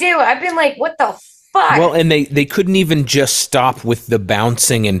 What do we do? I've been what the fuck? Well, and they couldn't even just stop with the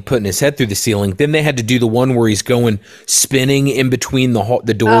bouncing and putting his head through the ceiling. Then they had to do the one where he's going spinning in between the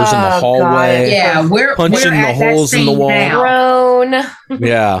doors in the hallway. God. Yeah, we're punching the holes in the wall.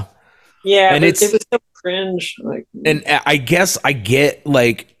 Yeah. Yeah, and it was so cringe. And I guess I get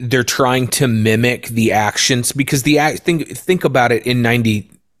they're trying to mimic the actions because think about it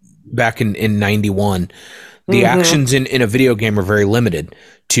back in 91, the actions in a video game are very limited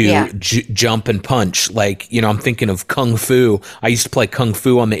to jump and punch. Like, I'm thinking of Kung Fu. I used to play Kung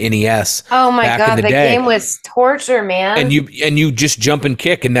Fu on the NES. Oh my God, the game was torture, man. And you just jump and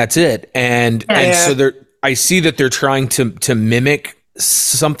kick and that's it. And so I see that they're trying to mimic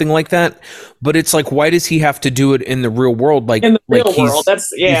something like that, but it's like, why does he have to do it in the real world? Like in the real world,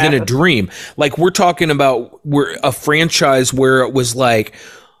 he's in a dream. Like, we're talking about a franchise where it was like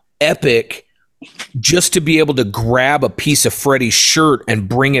epic just to be able to grab a piece of Freddy's shirt and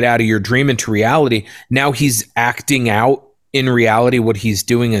bring it out of your dream into reality. Now he's acting out in reality what he's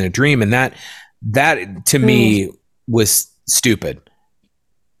doing in a dream, and that to me was stupid.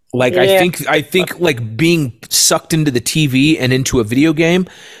 Like, I think like being sucked into the TV and into a video game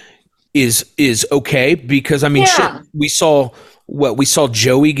is okay, because I mean, shit, we saw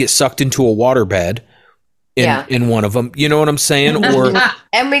Joey get sucked into a waterbed in one of them. You know what I'm saying? Or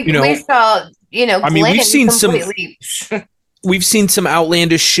and we saw, I mean, we've seen some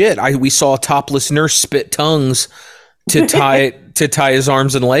outlandish shit. We saw a topless nurse spit tongues to tie his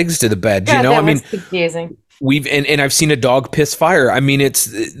arms and legs to the bed. God, I mean, confusing. And I've seen a dog piss fire. I mean, it's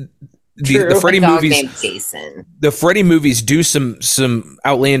the Freddy movies. The Freddy movies do some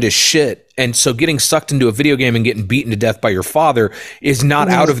outlandish shit, and so getting sucked into a video game and getting beaten to death by your father is not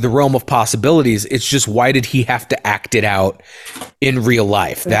out of the realm of possibilities. It's just, why did he have to act it out in real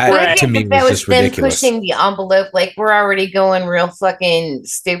life? That to me was just ridiculous. Pushing the envelope, like, we're already going real fucking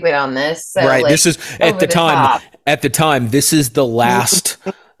stupid on this. So, right. Like, this is at the time. At the time, this is the last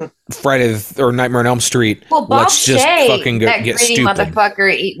Friday or Nightmare on Elm Street. Well, Bob Let's just Shea, fucking that get greedy stupid.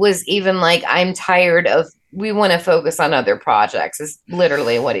 motherfucker, was even like, I'm tired of. We want to focus on other projects. Is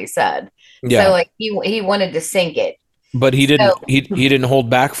literally what he said. Yeah. So like he wanted to sink it, but he didn't. He didn't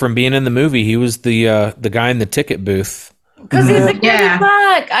hold back from being in the movie. He was the guy in the ticket booth. Because he's a greedy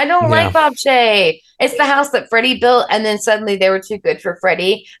fuck. I don't like Bob Shea. It's the house that Freddy built, and then suddenly they were too good for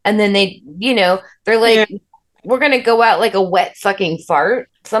Freddy, and then they, they're like. Yeah. We're gonna go out like a wet fucking fart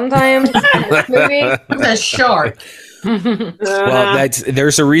sometimes in this movie. A shark. Well,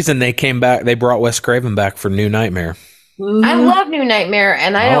 there's a reason they came back. They brought Wes Craven back for New Nightmare. I love New Nightmare,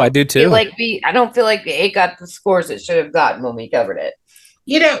 and I do too. I don't feel like it got the scores it should have gotten when we covered it.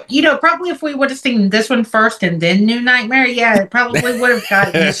 Probably if we would have seen this one first and then New Nightmare, it probably would have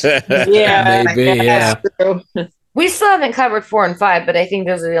gotten. Maybe, We still haven't covered 4 and 5, but I think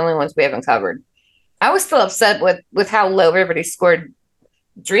those are the only ones we haven't covered. I was still upset with how low everybody scored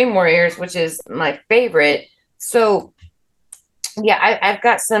Dream Warriors, which is my favorite. So, I've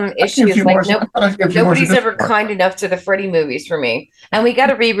got some issues. Like nobody's ever kind enough to the Freddy movies for me. And we got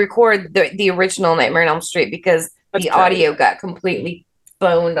to re-record the original Nightmare on Elm Street because the audio got completely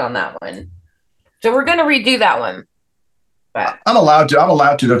boned on that one. So we're going to redo that one. But I'm allowed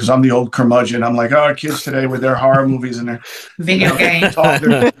to because I'm the old curmudgeon. I'm like, kids today with their horror movies and their video games.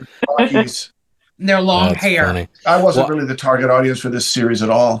 Their long hair. Funny. I wasn't really the target audience for this series at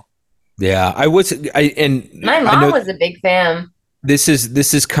all. Yeah, I was. My mom was a big fan. This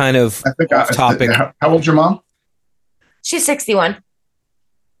is kind of off topic. How old's your mom? She's 61.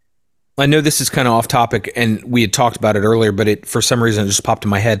 I know this is kind of off topic, and we had talked about it earlier, but for some reason it just popped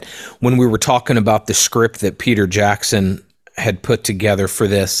in my head when we were talking about the script that Peter Jackson had put together for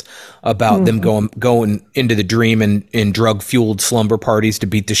this about them going into the dream and in drug fueled slumber parties to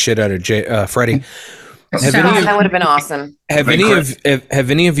beat the shit out of Freddy. That would have been awesome. Have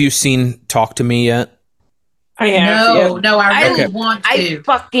any of you seen Talk to Me yet? I have. No, I really want to. I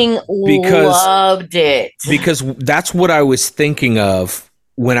fucking loved it. Because that's what I was thinking of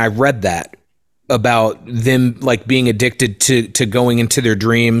when I read that, about them like being addicted to going into their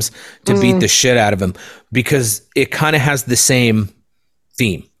dreams to beat the shit out of them, because it kind of has the same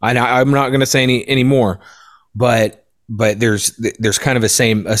theme. I'm not going to say any more, but there's kind of a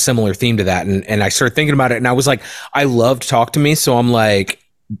similar theme to that. And I started thinking about it, and I was like, I loved Talk to Me. So I'm like,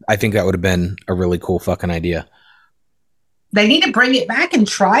 I think that would have been a really cool fucking idea. They need to bring it back and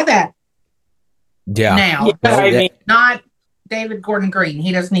try that. Yeah. Now, not David Gordon Green.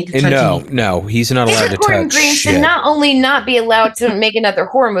 He doesn't need to touch anything. No, he's not allowed to touch Gordon Green shit. should not only not be allowed to make another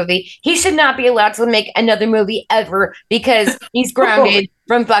horror movie, he should not be allowed to make another movie ever, because he's grounded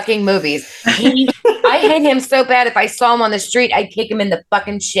from fucking movies. I hate him so bad. If I saw him on the street, I'd kick him in the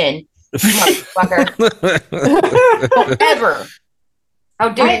fucking shin. Motherfucker. Don't ever. How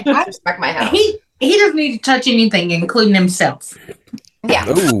dare you disrespect my house? He doesn't need to touch anything, including himself. Yeah.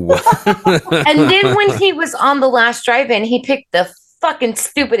 And then when he was on The Last Drive-In, he picked the fucking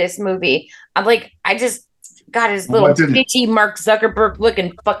stupidest movie. I just got his little bitchy Mark Zuckerberg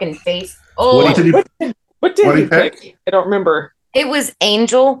looking fucking face. Oh, what did he pick? I don't remember. It was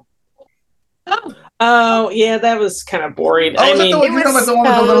Angel. Oh yeah, that was kind of boring. Oh, it was the one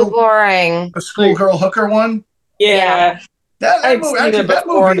with the little boring, the schoolgirl hooker one. Yeah, that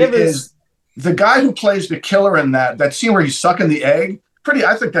movie is the guy who plays the killer in that scene where he's sucking the egg.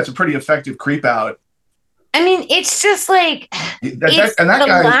 I think that's a pretty effective creep out. I mean, it's just like it's the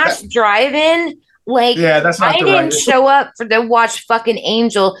last drive-in. Like, that's not I didn't show up to watch fucking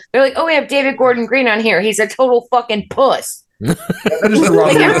Angel. They're like, oh, we have David Gordon Green on here. He's a total fucking puss. That is the wrong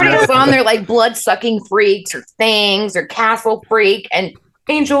like everybody's on there like blood-sucking freaks or things or castle freak and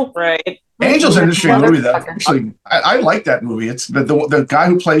Angel. Right. Angel's an interesting movie, though. Actually, I like that movie. It's the guy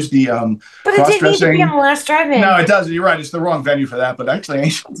who plays the but it didn't need to be on the last drive-in. No, it doesn't. You're right. It's the wrong venue for that. But actually,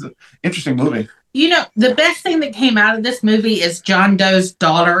 Angel's an interesting movie. You know, the best thing that came out of this movie is John Doe's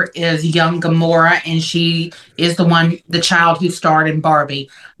daughter is young Gamora, and she is the child who starred in Barbie.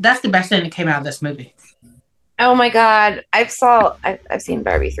 That's the best thing that came out of this movie. Oh my God. I've seen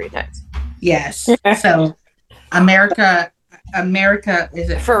Barbie 3 times. Yes. So America, is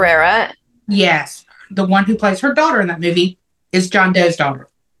it Ferrera? Yes. The one who plays her daughter in that movie is John Doe's daughter.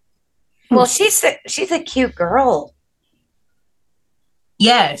 Well, she's a cute girl.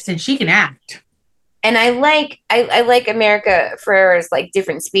 Yes, and she can act. And I like America Ferrera's like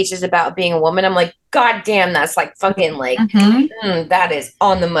different speeches about being a woman. I'm like, God damn, that's like fucking like that is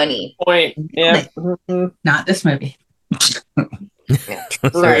on the money. Point. Yeah. Not this movie. Yeah.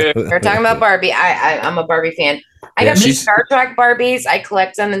 Sorry. We're talking about Barbie. I'm a Barbie fan. I got these Star Trek Barbies. I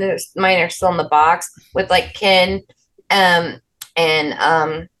collect them, and mine are still in the box with like Ken,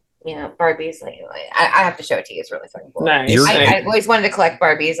 you know, Barbies. Like, I have to show it to you. It's really fucking cool. Nice. I always wanted to collect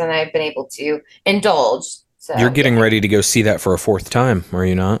Barbies, and I've been able to indulge. So you're getting ready to go see that for a 4th time, are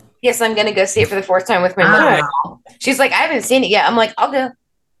you not? Yes, I'm going to go see it for the 4th time with my mother. She's like, I haven't seen it yet. I'm like, I'll go.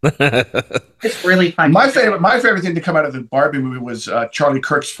 It's really fun. My favorite thing to come out of the Barbie movie was Charlie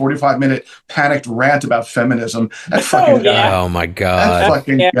Kirk's 45-minute panicked rant about feminism. That fucking guy. Oh my God. That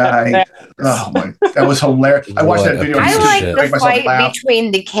fucking guy. Oh my, that was hilarious. I watched that video. I like the fight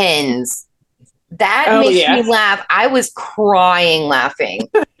between the Kens. That makes me laugh. I was crying laughing.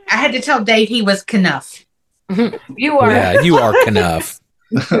 I had to tell Dave he was Knuff. You are. Yeah, you are Knuff.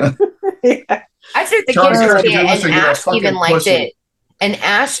 I think the Kens were and Ash even liked it. And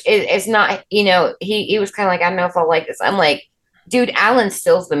Ash is not, you know, he was kind of like, I don't know if I'll like this. I'm like, dude, Alan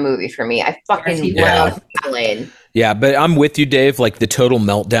steals the movie for me. I fucking love Alan. Yeah, but I'm with you, Dave. Like the total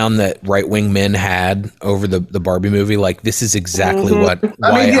meltdown that right-wing men had over the Barbie movie, like this is exactly why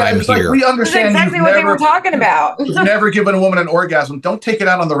I'm here. Like, we understand exactly what they were talking about. You've never given a woman an orgasm. Don't take it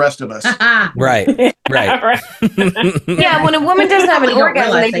out on the rest of us. Right. Yeah, when a woman doesn't have an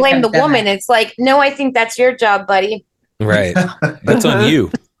orgasm, they blame the woman. It's like, no, I think that's your job, buddy. Right. That's on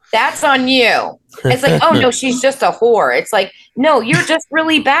you. That's on you. It's like, oh no, she's just a whore. It's like, no, you're just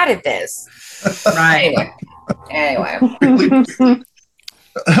really bad at this. Right. Anyway.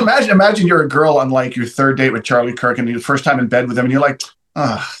 Imagine you're a girl on like your 3rd date with Charlie Kirk and your first time in bed with him, and you're like,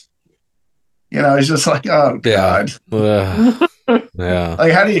 you know, it's just like, oh God. Yeah.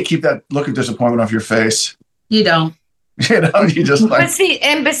 Like, how do you keep that look of disappointment off your face? You don't. You know, you just like.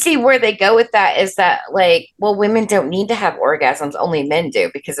 But see, where they go with that is that, like, well, women don't need to have orgasms, only men do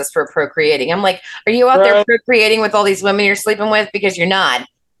because it's for procreating. I'm like, are you out there procreating with all these women you're sleeping with? Because you're not.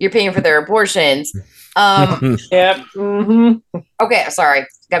 You're paying for their abortions. Yep. Mm-hmm. Okay, sorry.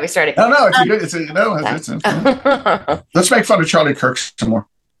 Got me started. No, it's good. Let's make fun of Charlie Kirk some more.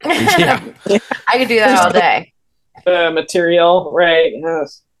 Yeah. I could do that all day. Material, right?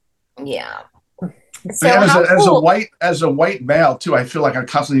 Yes. Yeah. So as a white male too, I feel like I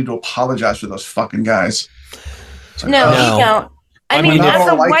constantly need to apologize for those fucking guys. Like, no, you don't. I mean, as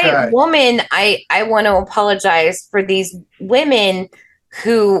a white woman, I want to apologize for these women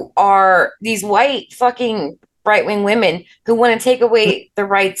who are these white fucking right-wing women who want to take away the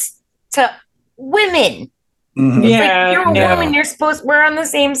rights to women. Mm-hmm. Yeah, like, you're a woman. You're we're on the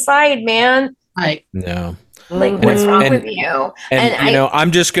same side, man. No. Like, what's wrong with you? And you know,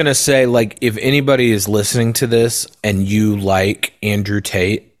 I'm just going to say, like, if anybody is listening to this and you like Andrew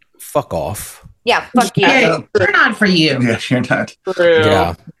Tate, fuck off. Yeah, fuck you. We're not for you. Yeah, you're not.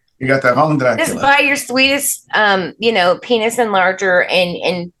 Yeah. You got that wrong, Dracula. Just buy your sweetest, penis enlarger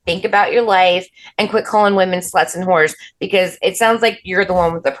and think about your life and quit calling women sluts and whores because it sounds like you're the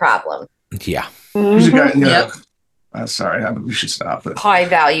one with the problem. Yeah. He's a guy, sorry, we should stop it. High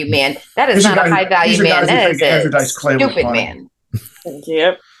value man. That is not a high value man. That is a stupid man.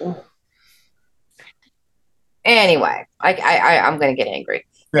 Yep. Anyway, I'm gonna get angry.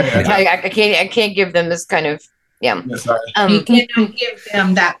 I can't give them this kind of you cannot give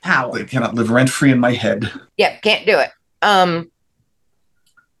them that power. They cannot live rent free in my head. Yep, can't do it.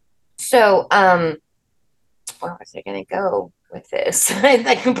 where was I going to go with this?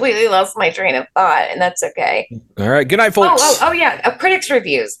 I completely lost my train of thought, and that's okay. All right. Good night, folks. Oh yeah. Critics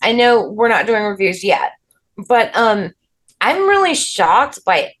reviews. I know we're not doing reviews yet, but I'm really shocked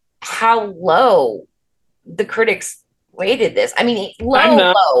by how low the critics rated this. I mean,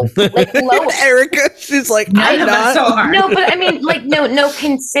 low, like low. Erica, she's like, I'm not. So hard. No, but I mean, like, no.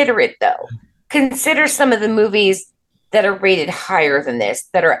 Consider it though. Consider some of the movies that are rated higher than this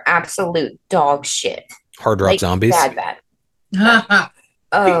that are absolute dog shit. Hard Rock Zombies. Bad. I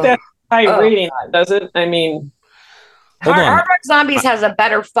think that's high rating, does it? I mean, Hard Rock Zombies has a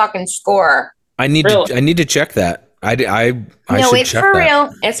better fucking score. I need to check that. I it's for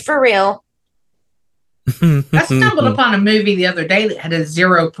real. It's for real. I stumbled upon a movie the other day that had a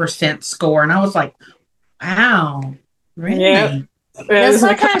 0% score, and I was like, "Wow, really?" Yeah. Now,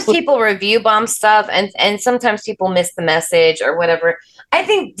 sometimes people review bomb stuff, and sometimes people miss the message or whatever. I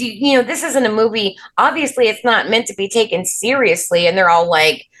think this isn't a movie. Obviously, it's not meant to be taken seriously, and they're all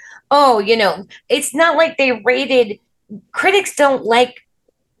like, "Oh, it's not like they rated." Critics don't like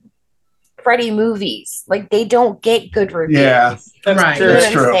Freddy movies. Like, they don't get good reviews. Yeah, right. True.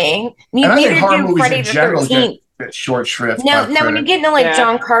 That's true. I'm saying? And I think Neither horror do movies Freddy in the general 13th. get short shrift. Now when you get into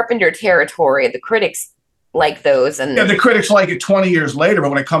John Carpenter territory, the critics like those, and the critics like it 20 years later, but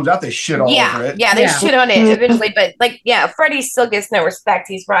when it comes out, they shit all over it. Yeah, they shit on it eventually. But Freddy still gets no respect.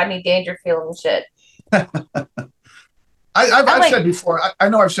 He's Rodney Dangerfield and shit. I've said before. I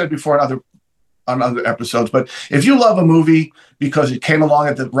know I've said before on other episodes, but if you love a movie because it came along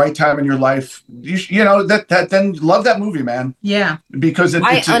at the right time in your life, that then love that movie, man. Yeah, because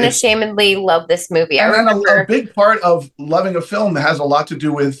I unashamedly love this movie. And a big part of loving a film has a lot to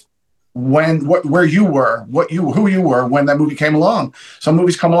do with where you were, who you were when that movie came along. Some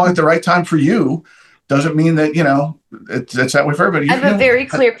movies come along at the right time for you. Doesn't mean that it's that way for everybody. I have a very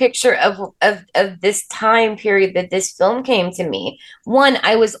clear picture of this time period that this film came to me. One,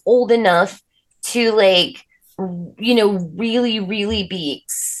 I was old enough to really, really be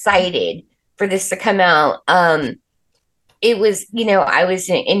excited for this to come out. It was, I was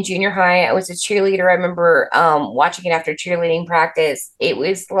in junior high. I was a cheerleader. I remember watching it after cheerleading practice. It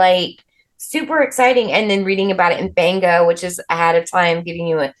was like super exciting. And then reading about it in Bango, which is ahead of time, giving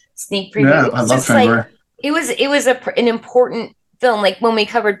you a sneak preview. Yeah, I love Fango. It was an important film. Like when we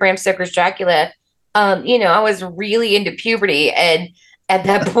covered Bram Stoker's Dracula, I was really into puberty, and at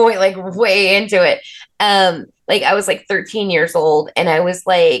that point, like way into it. I was like 13 years old, and I was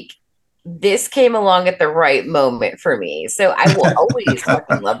like, this came along at the right moment for me. So I will always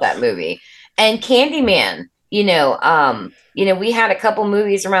fucking love that movie. And Candyman, we had a couple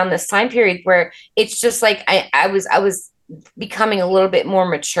movies around this time period where it's just like I was becoming a little bit more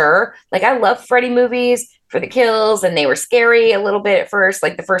mature. Like, I love Freddy movies for the kills, and they were scary a little bit at first.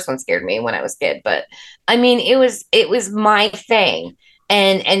 Like, the first one scared me when I was a kid, but I mean, it was my thing.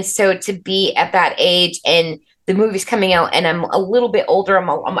 And so to be at that age and the movie's coming out and I'm a little bit older,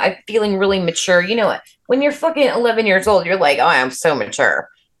 I'm feeling really mature. You know what? When you're fucking 11 years old, you're like, oh, I'm so mature.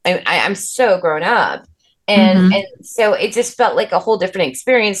 I'm so grown up. And so it just felt like a whole different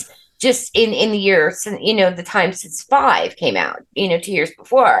experience just in the year, the time since 5 came out, 2 years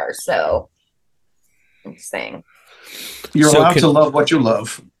before. So I'm just saying. You're allowed to love what you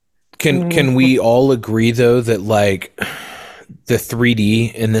love. Can we all agree, though, that like the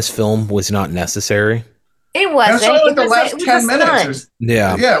 3D in this film was not necessary? It wasn't. It was the last 10 minutes.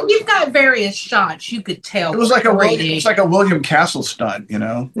 Yeah. You've got various shots. You could tell. It was like a William Castle stunt,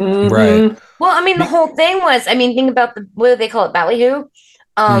 Right. Well, I mean, the whole thing was, think about what do they call it? Ballyhoo?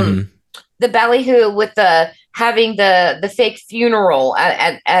 The ballyhoo with having the fake funeral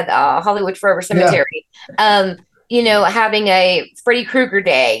at Hollywood Forever Cemetery. Yeah. Having a Freddy Krueger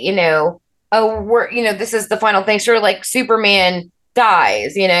day, this is the final thing. Sort of like Superman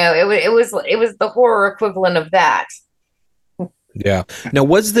dies, it was the horror equivalent of that. Yeah. Now,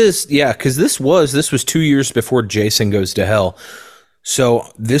 was this? Yeah, because this was 2 years before Jason Goes to Hell, so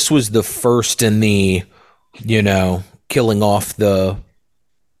this was the first in the, killing off the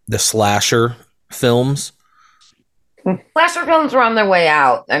slasher films. Slasher films were on their way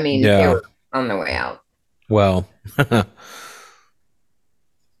out. They were on their way out. Well,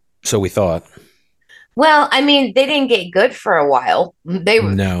 so we thought. Well, they didn't get good for a while. They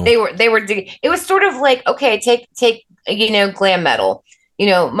were. It was sort of like, okay, take glam metal.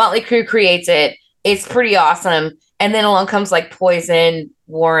 Motley Crue creates it. It's pretty awesome, and then along comes like Poison,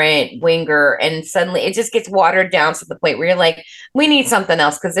 Warrant, Winger, and suddenly it just gets watered down to the point where you're like, we need something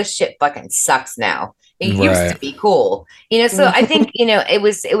else because this shit fucking sucks now. It used to be cool, So I think it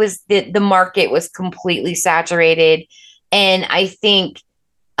was the market was completely saturated, and I think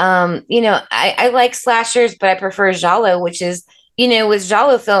I like slashers, but I prefer giallo, which is, with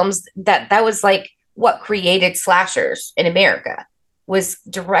giallo films, that was like what created slashers in America, was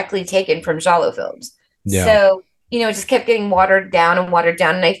directly taken from giallo films. Yeah. So, it just kept getting watered down and watered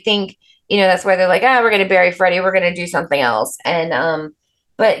down. And I think, that's why they're like, we're going to bury Freddy. We're going to do something else. And,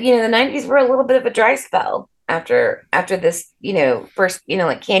 but, the 90s were a little bit of a dry spell after this, first,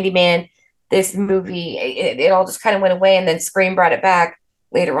 like Candyman, this movie, it all just kind of went away, and then Scream brought it back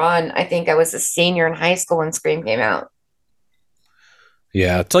later on. I think I was a senior in high school when Scream came out.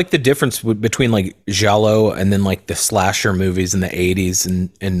 Yeah, it's like the difference between like giallo and then like the slasher movies in the 80s and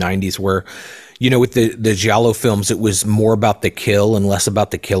 90s where, with the giallo films, it was more about the kill and less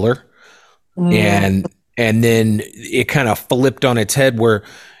about the killer. And then it kind of flipped on its head where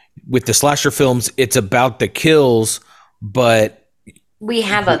with the slasher films, it's about the kills, but we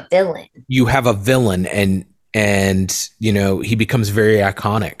have a villain. You have a villain, and he becomes very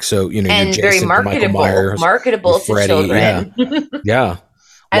iconic. So and Jason, very marketable to Freddy, children. Yeah.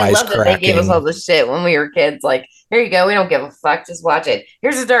 I love that they gave us all this shit when we were kids. Like, here you go. We don't give a fuck. Just watch it.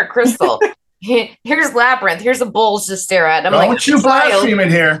 Here's a Dark Crystal. Here's Labyrinth. Here's a bulls to stare at. I'm don't you blaspheme in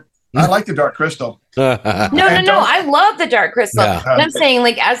here. I like the Dark Crystal. No. I love the Dark Crystal. Yeah. I'm saying,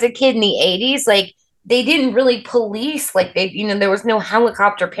 like, as a kid in the 80s, like, they didn't really police, like, there was no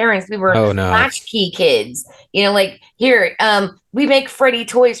helicopter parents. We were latchkey kids. Like, here, we make Freddy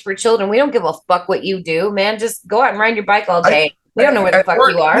toys for children. We don't give a fuck what you do, man. Just go out and ride your bike all day. We don't know where the fuck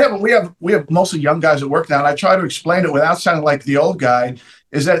you are. Yeah, but we have mostly young guys at work now, and I try to explain it without sounding like the old guy.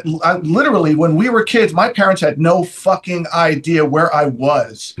 Is that literally when we were kids, my parents had no fucking idea where I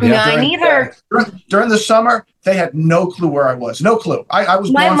was. Yeah. No, neither. During the summer, they had no clue where I was. No clue. I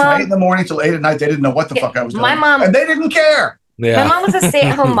was gone from 8 in the morning till 8 at night. They didn't know what the fuck I was doing. My mom, and they didn't care. Yeah. My mom was a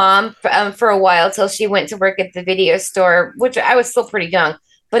stay-at-home mom for a while till she went to work at the video store, which I was still pretty young,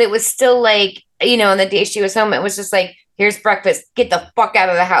 but it was still like, on the day she was home, it was just like, here's breakfast. Get the fuck out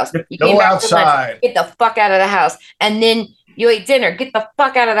of the house. You came back outside. Lunch, get the fuck out of the house. And then you ate dinner. Get the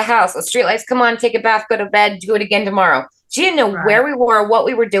fuck out of the house. The streetlights come on. Take a bath. Go to bed. Do it again tomorrow. She didn't know where we were, what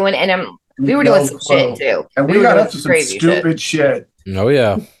we were doing, and we were doing some shit too. And we got up to some stupid shit. Oh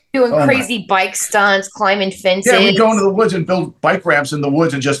yeah, doing crazy bike stunts, climbing fences. Yeah, we go into the woods and build bike ramps in the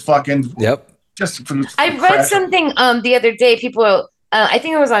woods and just fucking Just I read something the other day. People, I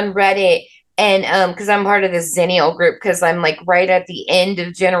think it was on Reddit. And because I'm part of this Zennial group, because I'm like right at the end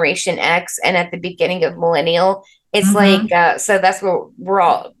of Generation X and at the beginning of Millennial. It's like, so that's where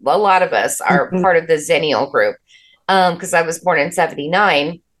a lot of us are part of the Zennial group. Because I was born in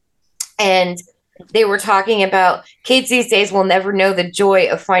 79. And they were talking about kids these days will never know the joy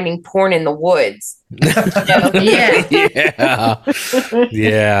of finding porn in the woods.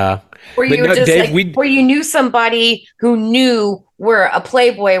 Yeah. Where you were just Dave, where you knew somebody who knew where a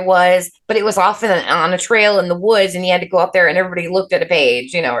Playboy was, but it was often on a trail in the woods, and you had to go up there, and everybody looked at a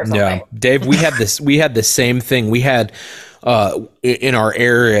page, or something. Yeah, Dave, we had this. We had the same thing. We had in our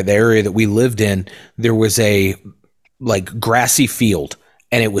area, the area that we lived in, there was a grassy field.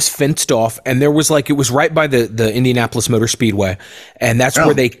 And it was fenced off, and there was it was right by the Indianapolis Motor Speedway, and that's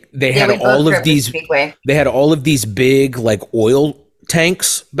where they had all of these. They had all of these big oil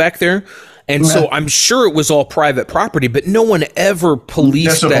tanks back there, and so I'm sure it was all private property, but no one ever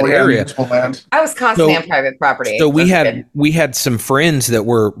policed that area. I was constantly on private property. So we had some friends that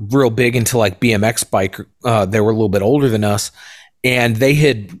were real big into BMX bike. They were a little bit older than us, and they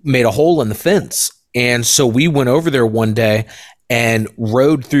had made a hole in the fence, and so we went over there one day and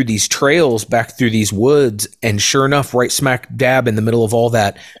rode through these trails back through these woods. And sure enough, right smack dab in the middle of all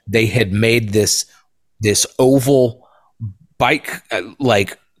that, they had made this oval bike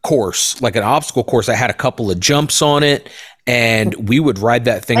course, like an obstacle course. I had a couple of jumps on it, and we would ride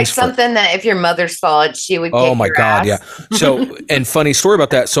that thing. Something that if your mother saw it, she would. Oh my God. Yeah. So, and funny story about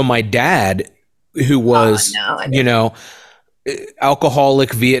that. So my dad, who was,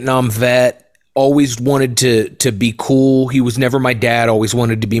 alcoholic Vietnam vet, always wanted to be cool. He was never my dad, always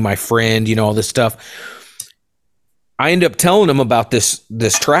wanted to be my friend, all this stuff. I end up telling him about this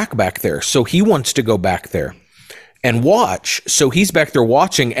track back there. So he wants to go back there and watch. So he's back there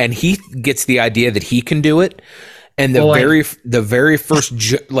watching, and he gets the idea that he can do it. And the very first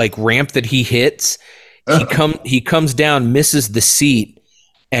ramp that he hits, he comes down, misses the seat,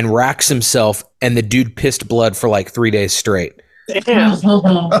 and racks himself, and the dude pissed blood for 3 days straight. Damn.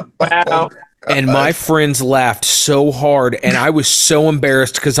 Wow. And my friends laughed so hard, and I was so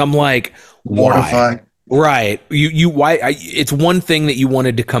embarrassed because I'm like, why? Right. Why? It's one thing that you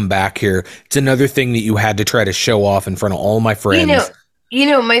wanted to come back here. It's another thing that you had to try to show off in front of all my friends. You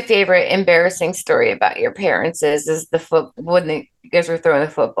know, my favorite embarrassing story about your parents is the when you guys were throwing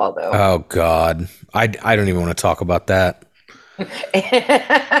the football, though. Oh God, I don't even want to talk about that.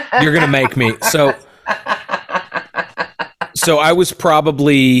 You're gonna make me. So I was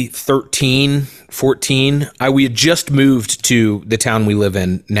probably 13, 14. We had just moved to the town we live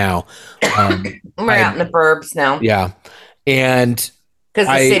in now. We're out in the burbs now. Yeah, and because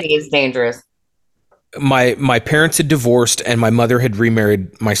the city is dangerous. My parents had divorced, and my mother had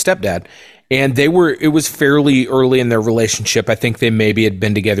remarried my stepdad, and it was fairly early in their relationship. I think they maybe had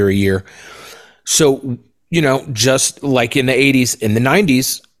been together a year. So, just like in the 80s, in the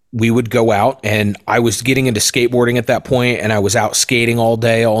 90s, we would go out, and I was getting into skateboarding at that point, and I was out skating all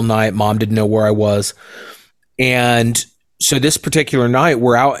day, all night. Mom didn't know where I was. And so this particular night,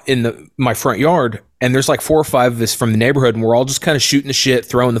 we're out in my front yard, and there's like 4 or 5 of us from the neighborhood, and we're all just kind of shooting the shit,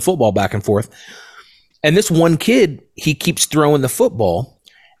 throwing the football back and forth. And this one kid, he keeps throwing the football,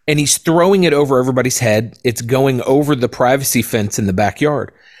 and he's throwing it over everybody's head. It's going over the privacy fence in the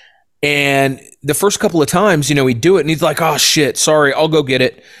backyard. And the first couple of times, he'd do it, and he's like, oh, shit, sorry, I'll go get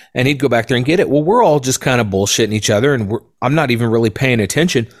it. And he'd go back there and get it. Well, we're all just kind of bullshitting each other, and I'm not even really paying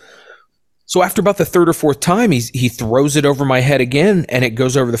attention. So after about the 3rd or 4th time, he throws it over my head again, and it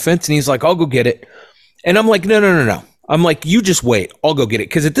goes over the fence, and he's like, I'll go get it. And I'm like, no. I'm like, you just wait. I'll go get it.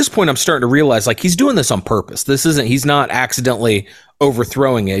 Because at this point, I'm starting to realize, like, he's doing this on purpose. He's not accidentally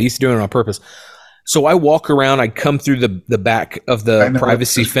overthrowing it. He's doing it on purpose. So I walk around. I come through the back of the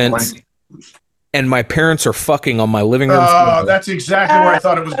privacy fence, and my parents are fucking on my living room floor. Oh, that's exactly where I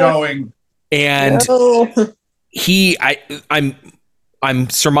thought it was going. And I'm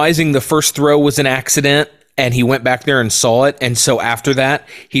surmising the first throw was an accident. And he went back there and saw it. And so after that,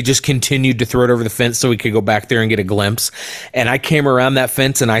 he just continued to throw it over the fence so he could go back there and get a glimpse. And I came around that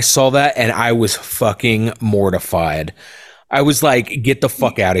fence and I saw that, and I was fucking mortified. I was like, get the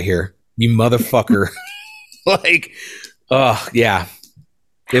fuck out of here, you motherfucker. Like, oh, yeah.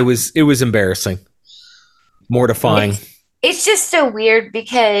 It was embarrassing. Mortifying. It's just so weird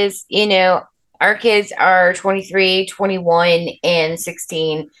because, our kids are 23, 21, and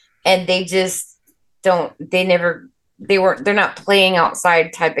 16, and they just they're not playing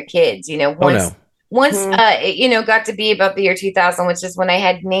outside type of kids, once got to be about the year 2000, which is when I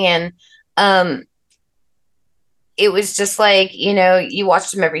had Nan. It was just like, you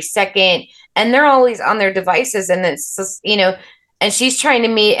watch them every second, and they're always on their devices, and it's just, and she's trying to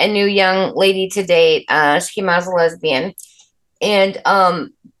meet a new young lady to date. She came out as a lesbian, and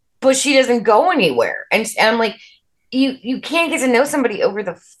but she doesn't go anywhere, and I'm like, you can't get to know somebody over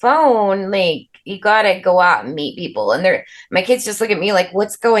the phone. Like, you gotta go out and meet people. And my kids just look at me like,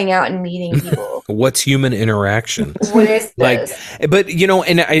 what's going out and meeting people? What's human interaction? What is this? But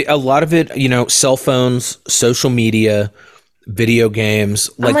and a lot of it, cell phones, social media, video games,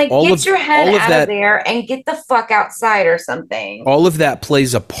 get your head out of there and get the fuck outside or something. All of that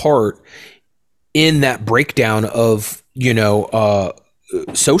plays a part in that breakdown of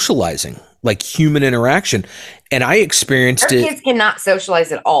socializing, like human interaction. And I experienced it. Kids cannot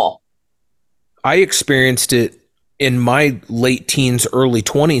socialize at all. I experienced it in my late teens, early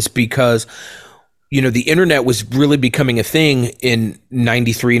 20s, because, the internet was really becoming a thing in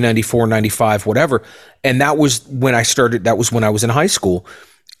 93, 94, 95, whatever. And that was when I started. That was when I was in high school.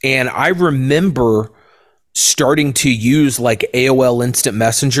 And I remember starting to use like AOL Instant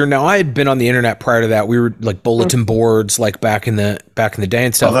Messenger. Now, I had been on the internet prior to that. We were like bulletin boards, like back in the day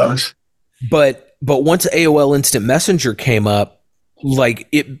and stuff. But once AOL Instant Messenger came up, like,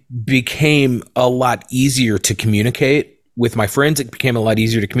 it became a lot easier to communicate with my friends. It became a lot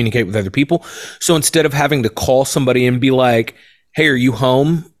easier to communicate with other people. So instead of having to call somebody and be like, hey, are you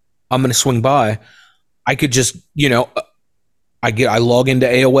home? I'm going to swing by. I could just, I log into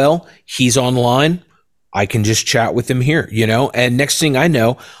AOL. He's online. I can just chat with him here, and next thing I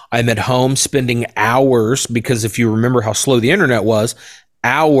know, I'm at home spending hours, because if you remember how slow the internet was,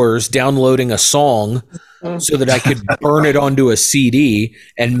 hours downloading a song so that I could burn it onto a CD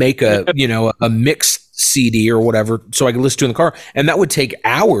and make a mixed CD or whatever so I could listen to it in the car. And that would take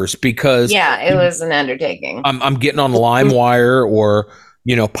hours because it was an undertaking. I'm getting on LimeWire or,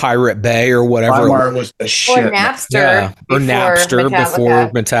 Pirate Bay or whatever. LimeWire was the shit. Or Napster. Or Napster before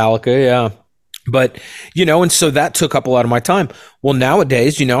Metallica. Yeah. But, and so that took up a lot of my time. Well,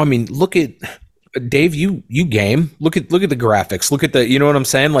 nowadays, look at Dave, you game. Look at the graphics. Look at the, you know what I'm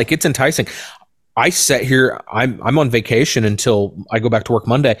saying? Like, it's enticing. I sat here, I'm on vacation until I go back to work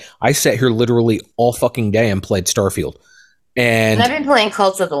Monday. I sat here literally all fucking day and played Starfield. And I've been playing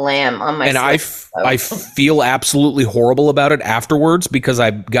Cult of the Lamb on my And I feel absolutely horrible about it afterwards because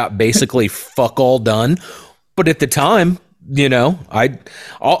I got basically fuck all done. But at the time, You know,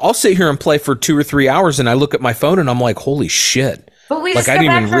 I'll sit here and play for 2 or 3 hours, and I look at my phone and I'm like, holy shit. But we like just I got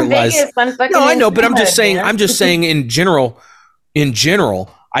didn't back even from realize. Vegas on fucking No, I know, but I'm just saying. man. I'm just saying in general.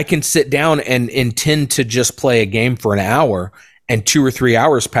 I can sit down and intend to just play a game for an hour, and 2 or 3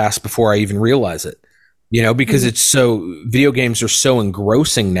 hours pass before I even realize it. You know, because video games are so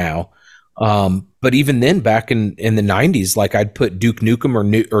engrossing now. But even then, back in the 90s, like I'd put Duke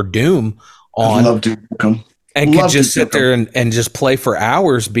Nukem or Doom on. I love Duke Nukem. And could just sit there and just play for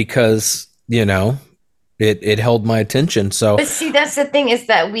hours because, you know, it held my attention. So, but see, that's the thing is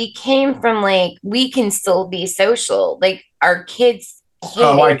that we came from like, we can still be social. Like our kids.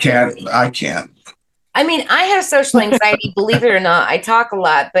 I can't. I mean, I have social anxiety, believe it or not. I talk a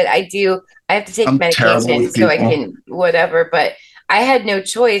lot, but I have to take medication so I can whatever. But I had no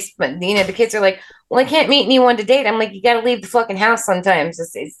choice. But, you know, the kids are like, well, I can't meet anyone to date. I'm like, you got to leave the fucking house sometimes.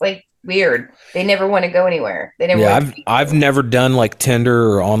 It's like weird. They never want to go anywhere. They never. I've never done like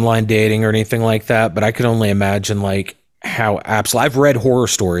Tinder or online dating or anything like that, but I could only imagine like how I've read horror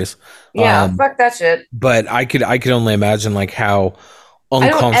stories. Yeah, fuck that shit. But I could only imagine like how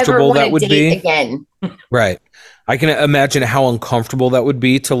uncomfortable that would be again. Right. I can imagine how uncomfortable that would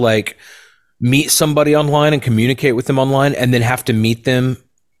be to like meet somebody online and communicate with them online and then have to meet them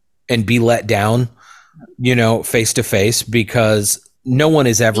and be let down, you know, face to face, because no one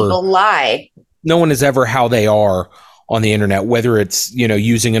is ever how they are on the internet, whether it's, you know,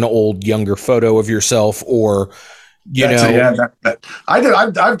 using an old younger photo of yourself or I've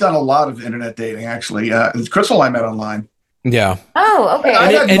done a lot of internet dating actually. Crystal I met online. Yeah. Oh, okay.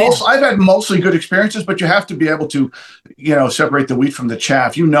 I've had mostly good experiences, but you have to be able to, you know, separate the wheat from the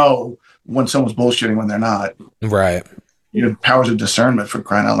chaff. You know when someone's bullshitting when they're not. Right. You know, powers of discernment, for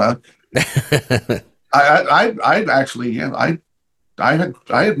crying out loud. I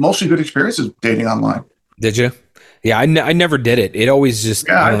had mostly good experiences dating online. Did you? Yeah, I never did it. It always just,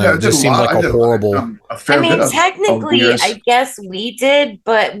 I don't know, it just seemed like a horrible. I mean, technically, I guess we did,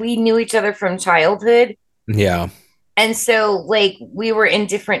 but we knew each other from childhood. Yeah. And so, like, we were in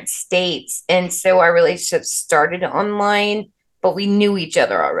different states. And so our relationship started online, but we knew each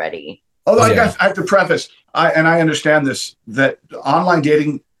other already. Although I have to preface, I understand this, that online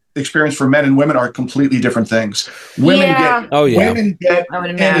dating experience for men and women are completely different things. Women get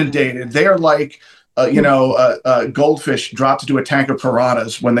inundated. They are like, goldfish dropped into a tank of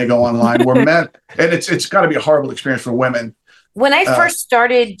piranhas when they go online. Where men, and it's got to be a horrible experience for women. When I first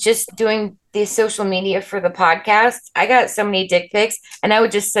started just doing the social media for the podcast, I got so many dick pics, and I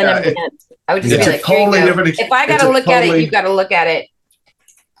would just send them. I would just be like, if I got to look at it, you got to look at it.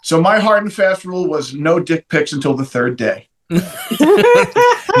 So my hard and fast rule was no dick pics until the third day. Not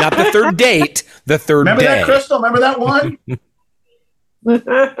the third date, the third day. Remember that, Crystal? Remember that one? My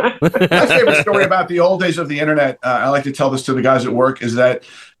favorite story about the old days of the internet, I like to tell this to the guys at work, is that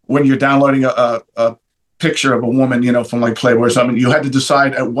when you're downloading a picture of a woman, you know, from like Playboy or something, you had to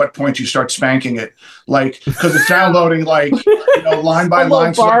decide at what point you start spanking it, like, because it's downloading like, you know, line by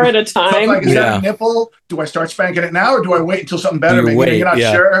line, bar at a time. Like, is that a nipple? Do I start spanking it now, or do I wait until something better? You're not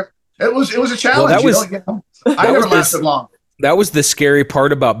sure. It was a challenge. Well, I never lasted long. That was the scary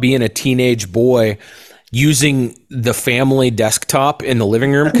part about being a teenage boy using the family desktop in the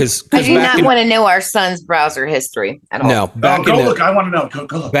living room, because I do not want to know our son's browser history at all. No, look. I want to know.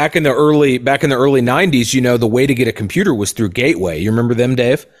 Go look. Back in the early 90s, you know, the way to get a computer was through Gateway. You remember them,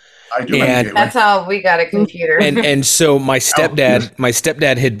 Dave? I do. That's how we got a computer. And so my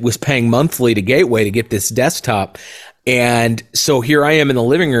stepdad was paying monthly to Gateway to get this desktop, and so here I am in the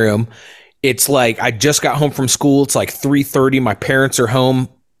living room. It's like I just got home from school. It's like 3:30. My parents are home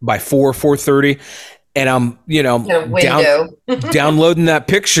by 4:30. And I'm, you know, downloading that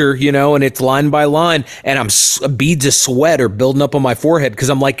picture, you know, and it's line by line, and beads of sweat are building up on my forehead, because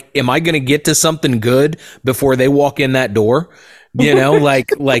I'm like, am I going to get to something good before they walk in that door? You know, like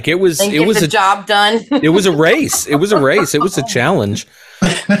it was a job done. It was a race. It was a challenge.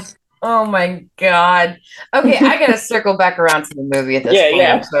 Oh my God. Okay, I gotta circle back around to the movie at this point.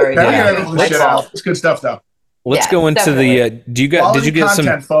 Yeah. I'm sorry. It's good stuff though. Let's go into definitely. Did you get content,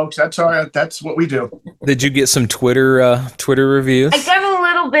 some, folks? That's all right. That's what we do. Did you get some Twitter reviews? I got a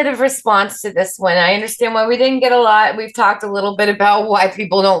little bit of response to this one. I understand why we didn't get a lot. We've talked a little bit about why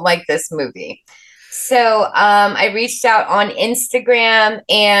people don't like this movie. So I reached out on Instagram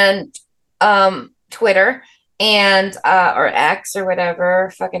and Twitter and or X or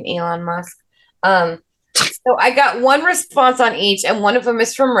whatever, fucking Elon Musk. So I got one response on each, and one of them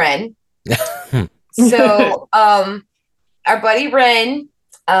is from Ren. So, our buddy Ren,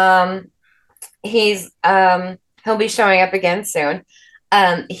 he'll be showing up again soon.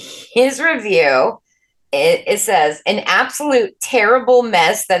 His review it says an absolute terrible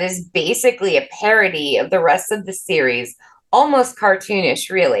mess that is basically a parody of the rest of the series, almost cartoonish,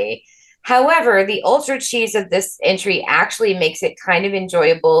 really. However, the ultra cheese of this entry actually makes it kind of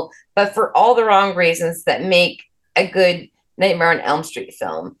enjoyable, but for all the wrong reasons that make a good Nightmare on Elm Street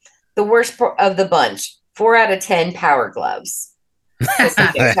film. The worst of the bunch, 4 out of 10 Power Gloves. Just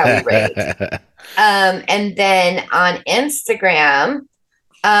how we rate. And then on Instagram,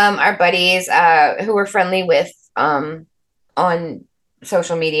 our buddies who we're friendly with on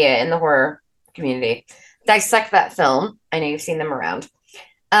social media in the horror community dissect that film. I know you've seen them around.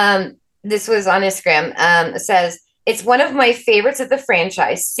 This was on Instagram. It says, it's one of my favorites of the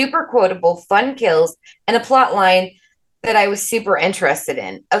franchise. Super quotable, fun kills, and a plot line that I was super interested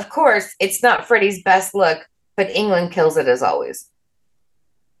in. Of course, it's not Freddy's best look, but England kills it as always.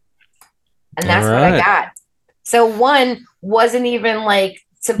 And that's what I got. So one wasn't even like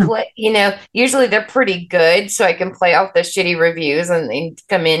to play, usually they're pretty good, so I can play off the shitty reviews and they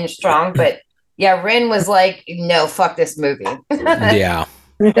come in strong. But yeah, Ren was like, no, fuck this movie. Yeah.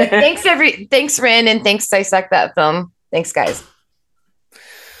 Thanks, Ren, and thanks, Dissect That Film. Thanks, guys.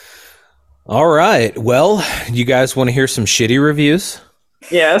 All right. Well, you guys want to hear some shitty reviews?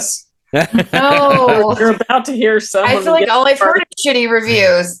 Yes. No. You're about to hear some. I feel like all I've heard is shitty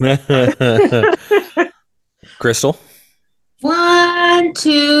reviews. Crystal? 1,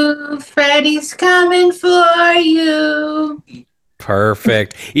 2, Freddy's coming for you.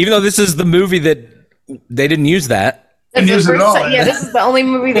 Perfect. Even though this is the movie that they didn't use that. Didn't use it at all. Yeah, this is the only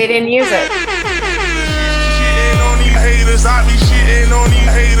movie they didn't use it. Shitting on these haters, I be shitting on these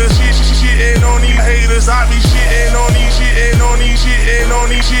haters, shitting on these haters, I be shitting on these, shitting on these, shitting on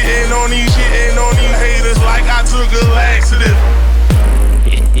these, shitting on these, shitting on these haters like I took a laxative.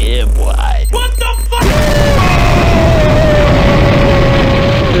 Yeah, boy. What the fuck?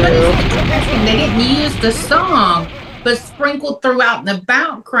 They didn't use the song, but sprinkled throughout in the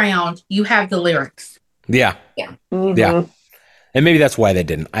background, you have the lyrics. Yeah. Yeah. Mm-hmm. Yeah. And maybe that's why they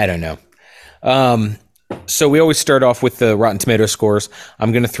didn't. I don't know. So we always start off with the Rotten Tomato scores.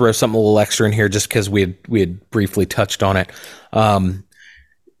 I'm going to throw something a little extra in here just because we had briefly touched on it.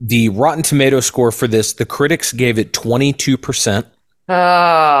 The Rotten Tomato score for this, the critics gave it 22%.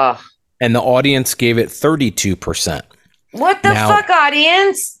 And the audience gave it 32%. What the fuck,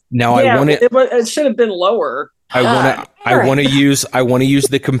 audience? Now yeah, I want it should have been lower. I want to use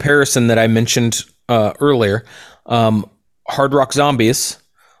the comparison that I mentioned earlier. Hard Rock Zombies,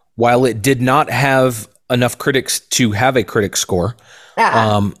 while it did not have enough critics to have a critic score,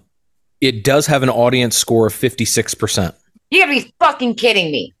 it does have an audience score of 56%. You gotta be fucking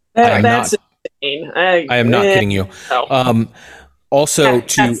kidding me. That's insane. I am not kidding you. No.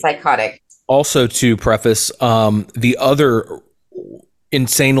 That's psychotic. Also, to preface, the other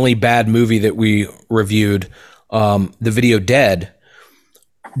insanely bad movie that we reviewed, the video Dead,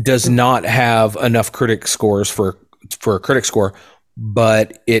 does not have enough critic scores for a critic score,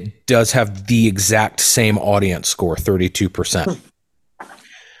 but it does have the exact same audience score, 32%.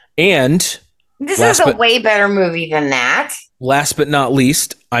 And this is a way better movie than that. Last but not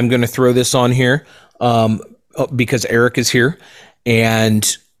least, I'm going to throw this on here because Eric is here,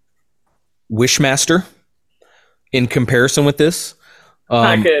 and Wishmaster, in comparison with this,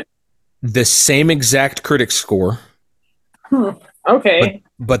 not good. The same exact critic score. Okay.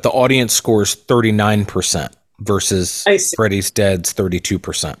 But the audience scores 39% versus Freddy's Dead's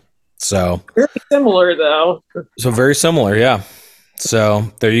 32%. So very similar, though. So very similar, yeah.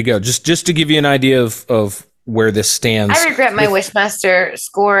 So there you go. Just to give you an idea of where this stands. I regret my Wishmaster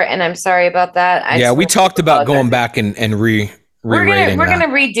score, and I'm sorry about that. We talked about going back and rerating. We're gonna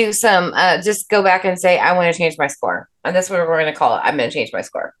redo some. Just go back and say I want to change my score, and that's what we're gonna call it. I'm gonna change my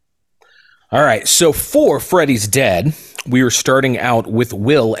score. All right. So for Freddy's Dead, we were starting out with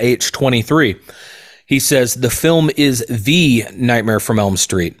Will, age 23. He says the film is the Nightmare from Elm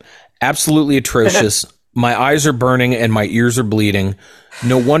Street. Absolutely atrocious. My eyes are burning and my ears are bleeding.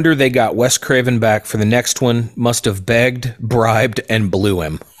 No wonder they got Wes Craven back for the next one. Must have begged, bribed, and blew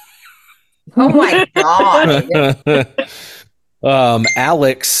him. Oh my God.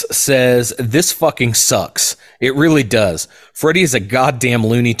 Alex says, this fucking sucks. It really does. Freddy is a goddamn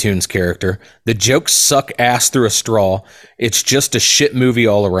Looney Tunes character. The jokes suck ass through a straw. It's just a shit movie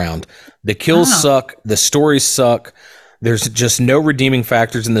all around. The kills suck. The stories suck. There's just no redeeming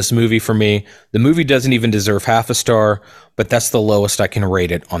factors in this movie for me. The movie doesn't even deserve half a star, but that's the lowest I can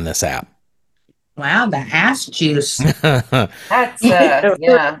rate it on this app. Wow, the ass juice. That's,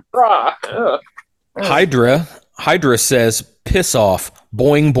 yeah. Hydra says, piss off.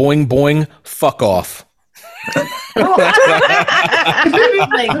 Boing, boing, boing. Fuck off. God.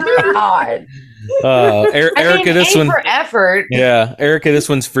 Erica, this one for effort. Yeah, Erica, this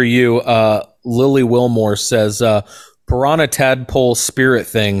one's for you. Lily Wilmore says, "Piranha tadpole spirit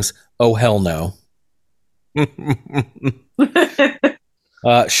things. Oh hell no."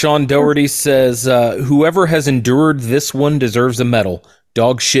 Sean Doherty says, "Whoever has endured this one deserves a medal.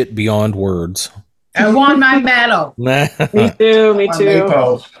 Dog shit beyond words." I want my medal. Me too. Me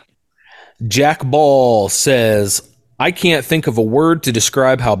too. Jack Ball says, "I can't think of a word to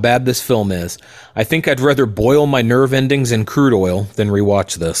describe how bad this film is. I think I'd rather boil my nerve endings in crude oil than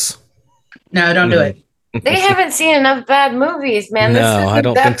rewatch this." No, don't do it. They haven't seen enough bad movies, man. This isn't I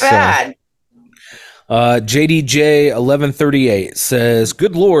don't that think bad. So. JDJ 1138 says,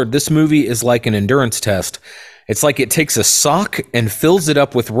 "Good Lord, this movie is like an endurance test. It's like it takes a sock and fills it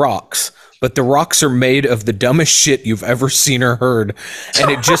up with rocks, but the rocks are made of the dumbest shit you've ever seen or heard, and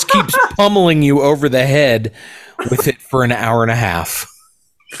it just keeps pummeling you over the head with it for an hour and a half."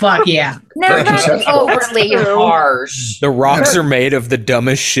 Fuck yeah. No, that's overly harsh. The rocks are made of the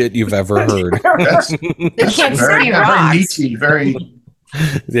dumbest shit you've ever heard. They can't very, see very rocks. Nietzsche, very.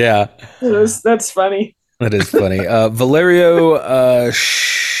 Yeah. That's funny. That is funny. Valerio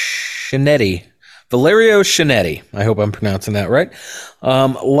Shinetti. Valerio Shinetti. I hope I'm pronouncing that right.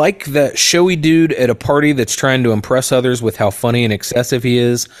 Like that showy dude at a party that's trying to impress others with how funny and excessive he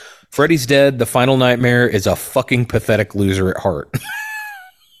is, Freddy's Dead, The Final Nightmare is a fucking pathetic loser at heart.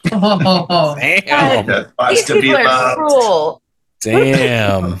 Damn. These people are cruel.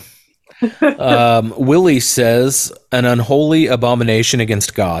 Damn. Willie says, "An unholy abomination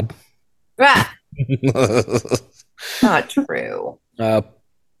against God." Right. Not true.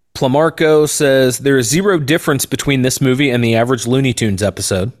 Plamarco says, "There is zero difference between this movie and the average Looney Tunes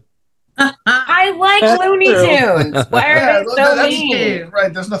episode." I like Looney Tunes. Why are they so mean?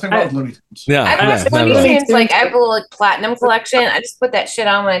 Right, there's nothing wrong with Looney Tunes. Yeah, I watch Looney Tunes, like I have a little platinum collection. I just put that shit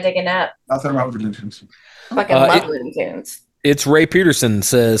on when I take a nap. Nothing wrong with Looney Tunes. Fucking love Looney Tunes. It's Ray Peterson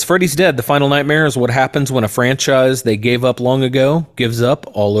says, "Freddy's Dead, The Final Nightmare is what happens when a franchise they gave up long ago gives up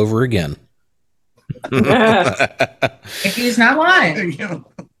all over again." If he's not lying.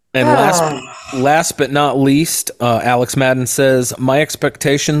 And last but not least, Alex Madden says, "My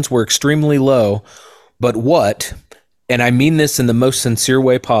expectations were extremely low, but what, and I mean this in the most sincere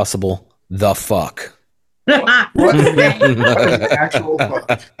way possible, the fuck." What the actual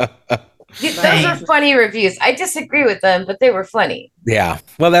fuck? Those are funny reviews. I disagree with them, but they were funny. Yeah,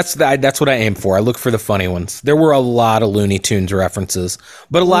 well, that's what I aim for. I look for the funny ones. There were a lot of Looney Tunes references,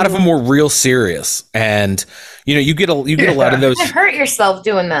 but a lot of them were real serious. And you get a lot of those. You hurt yourself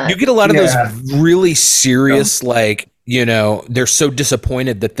doing that. You get a lot of those really serious, like they're so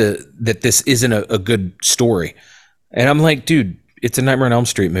disappointed that this isn't a good story. And I'm like, dude, it's a Nightmare on Elm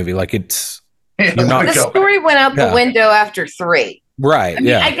Street movie. Like the story went out the window after 3. Right.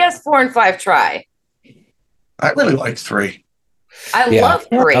 I guess 4 and 5 try. I really liked 3. I love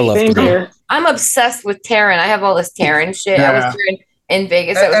 3. I love 3. I'm obsessed with Taryn. I have all this Taryn shit. Yeah. I was in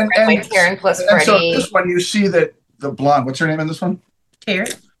Vegas. I was my Taryn plus Freddy. So this one, you see that the blonde. What's her name in this one?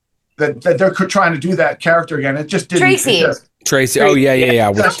 Taryn. That they're trying to do that character again. It just didn't. Tracy. Oh yeah.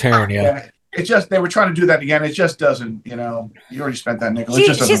 With Taryn. Yeah. It just they were trying to do that again. It just doesn't. You already spent that nickel.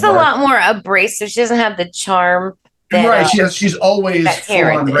 She's a lot more abrasive. She doesn't have the charm. Right, she's always full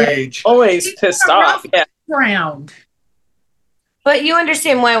on rage, always pissed off. Yeah, round. But you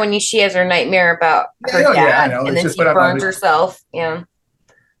understand why when she has her nightmare about her dad, and then she burns herself. Yeah,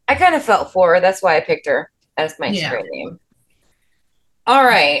 I kind of felt for her. That's why I picked her as my straight name. All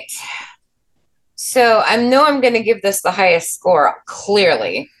right, so I know I'm going to give this the highest score.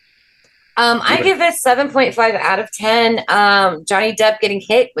 Clearly, I give it 7.5 out of 10. Johnny Depp getting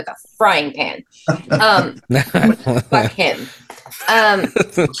hit with a frying pan. Fuck him.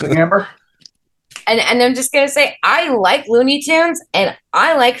 Amber. And I'm just gonna say I like Looney Tunes and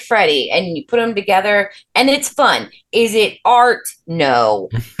I like Freddy, and you put them together and it's fun. Is it art? No.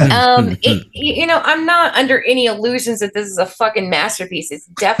 I'm not under any illusions that this is a fucking masterpiece. It's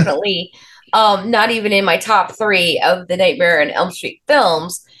definitely not even in my top 3 of the Nightmare on Elm Street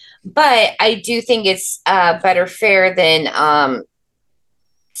films. But I do think it's better fare than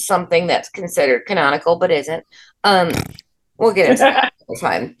something that's considered canonical, but isn't. We'll get into that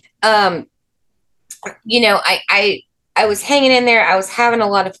time. I was hanging in there. I was having a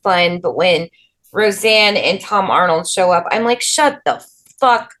lot of fun. But when Roseanne and Tom Arnold show up, I'm like, shut the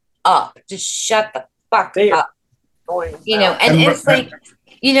fuck up. Just shut the fuck up. And it's like,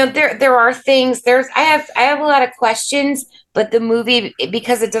 there are things. I have a lot of questions. But the movie,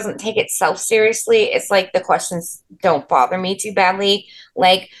 because it doesn't take itself seriously, it's like the questions don't bother me too badly.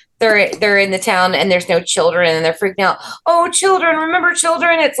 Like they're in the town and there's no children and they're freaking out. Oh, children, remember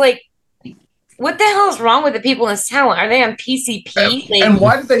children? It's like, what the hell is wrong with the people in this town? Are they on PCP? And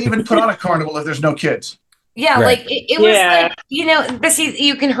why did they even put on a carnival if there's no kids? Yeah, right. Like it was like, you know, but see,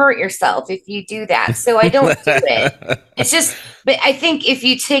 you can hurt yourself if you do that. So I don't do it. It's just, but I think if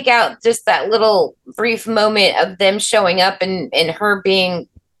you take out just that little brief moment of them showing up and her being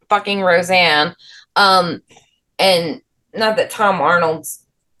fucking Roseanne, and not that Tom Arnold's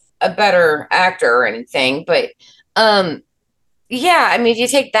a better actor or anything, but yeah, I mean, if you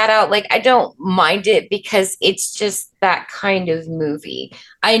take that out, like, I don't mind it because it's just that kind of movie.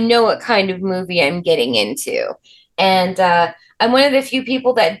 I know what kind of movie I'm getting into. And I'm one of the few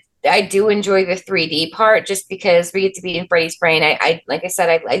people that I do enjoy the 3D part just because we get to be in Freddy's brain. I like I said,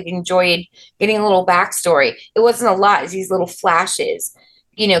 I enjoyed getting a little backstory. It wasn't a lot, it's these little flashes,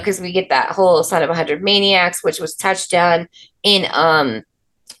 you know, because we get that whole Son of 100 Maniacs, which was touched on in,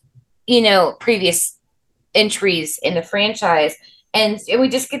 you know, previous entries in the franchise, and we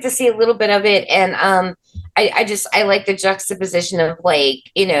just get to see a little bit of it. And I like the juxtaposition of,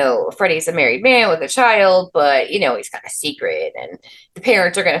 like, you know, Freddy's a married man with a child, but, you know, he's got a secret and the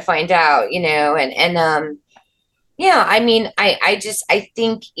parents are going to find out, you know, and yeah, I mean, I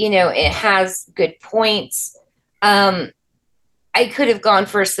think, you know, it has good points. I could have gone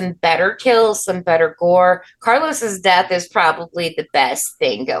for some better kills, some better gore. Carlos's death is probably the best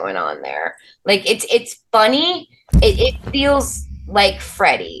thing going on there. Like, it's funny. It feels like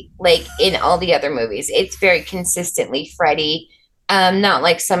Freddy, like in all the other movies. It's very consistently Freddy. Not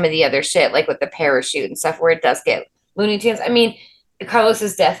like some of the other shit, like with the parachute and stuff, where it does get Looney Tunes. I mean,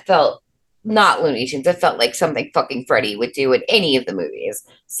 Carlos's death felt not Looney Tunes. It felt like something fucking Freddy would do in any of the movies.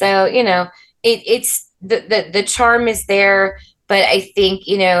 So, you know, it's the charm is there. But I think,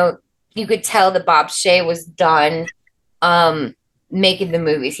 you know, you could tell that Bob Shea was done making the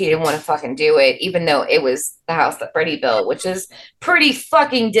movies. He didn't want to fucking do it, even though it was the house that Freddy built, which is pretty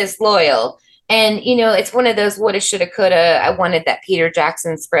fucking disloyal. And, you know, it's one of those woulda, shoulda, coulda. I wanted that Peter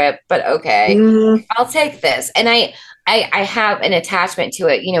Jackson script, but okay, I'll take this. And I have an attachment to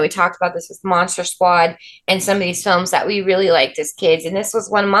it. You know, we talked about this with Monster Squad and some of these films that we really liked as kids. And this was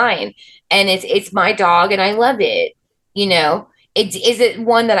one of mine. And it's my dog and I love it, you know. Is it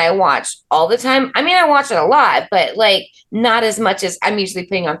one that I watch all the time? I mean, I watch it a lot, but like not as much as I'm usually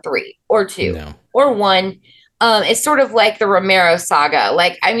putting on 3 or 2 or 1. It's sort of like the Romero saga.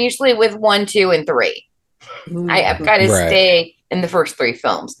 Like, I'm usually with 1, 2, and 3. I've got to stay in the first 3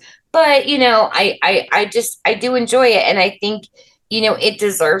 films. But, you know, I do enjoy it. And I think, you know, it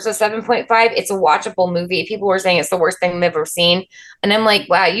deserves a 7.5. It's a watchable movie. People were saying it's the worst thing they've ever seen. And I'm like,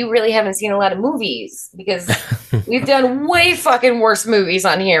 wow, you really haven't seen a lot of movies, because we've done way fucking worse movies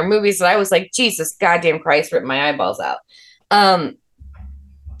on here. Movies that I was like, Jesus goddamn Christ, ripped my eyeballs out.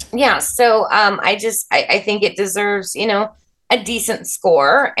 Yeah, so I think it deserves, you know, a decent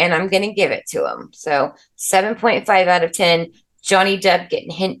score, and I'm going to give it to him. So 7.5 out of 10. Johnny Depp getting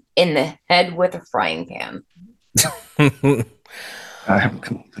hit in the head with a frying pan. I haven't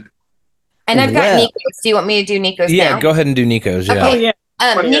come up with it. And I've got Nico's. Do you want me to do Nico's now? Yeah, go ahead and do Nico's. Yeah. Okay.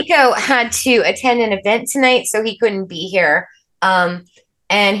 Oh, yeah. Nico had to attend an event tonight, so he couldn't be here.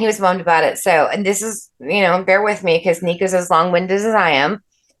 And he was bummed about it. So, and this is, you know, bear with me because Nico's as long-winded as I am.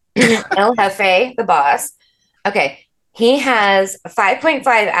 El Jefe, the boss. Okay. He has 5.5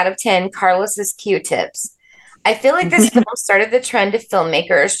 out of 10 Carlos's Q-tips. I feel like this film started the trend of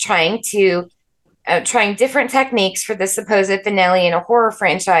filmmakers trying different techniques for the supposed finale in a horror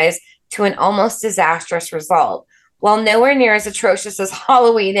franchise to an almost disastrous result. While nowhere near as atrocious as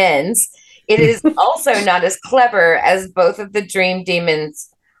Halloween Ends, it is also not as clever as both of the Dream Demons,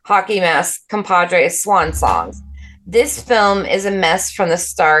 Hockey Mask, Compadres swan songs. This film is a mess from the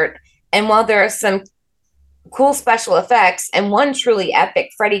start, and while there are some cool special effects and one truly epic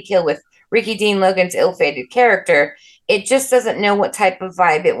Freddy kill with Ricky Dean Logan's ill-fated character, it just doesn't know what type of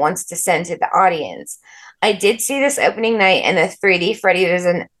vibe it wants to send to the audience. I did see this opening night, and the 3D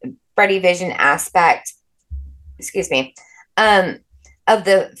Freddy Vision aspect, of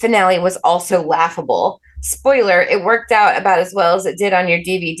the finale was also laughable. Spoiler, it worked out about as well as it did on your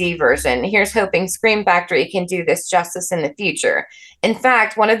DVD version. Here's hoping Scream Factory can do this justice in the future. In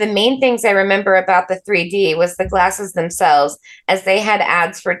fact, one of the main things I remember about the 3D was the glasses themselves, as they had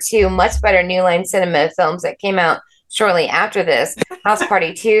ads for 2 much better New Line Cinema films that came out shortly after this: House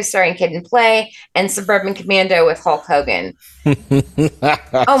Party 2 starring Kid and Play, and Suburban Commando with Hulk Hogan. Oh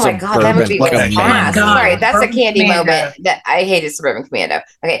my God, that movie was fast. Sorry, that's a candy moment that I hated. Suburban Commando.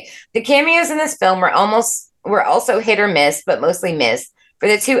 Okay, the cameos in this film were also hit or miss, but mostly missed. For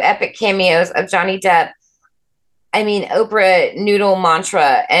the 2 epic cameos of Johnny Depp I mean, Oprah Noodle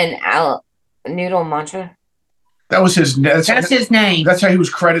Mantra and Noodle Mantra. That was his. That's his name. That's how he was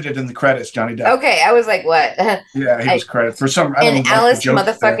credited in the credits, Johnny Depp. Okay, I was like, what? Yeah, he was credited for some. I don't and know Alice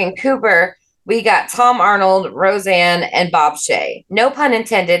motherfucking Cooper. We got Tom Arnold, Roseanne, and Bob Shaye. No pun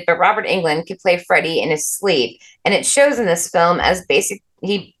intended, but Robert Englund could play Freddy in his sleep, and it shows in this film as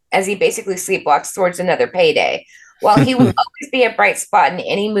he basically sleepwalks towards another payday. While he will always be a bright spot in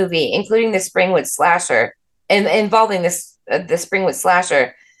any movie, including the Springwood slasher, and involving the Springwood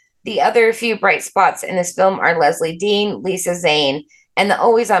slasher. The other few bright spots in this film are Leslie Dean, Lisa Zane, and the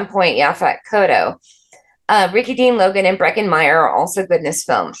always on point Yaphet Kotto. Ricky Dean Logan and Breckin Meyer are also good in this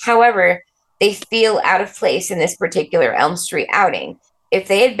film. However, they feel out of place in this particular Elm Street outing. If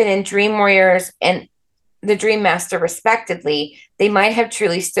they had been in Dream Warriors and The Dream Master respectively, they might have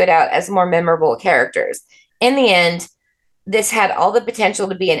truly stood out as more memorable characters. In the end, this had all the potential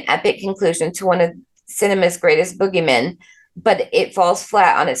to be an epic conclusion to one of cinema's greatest boogeymen, but it falls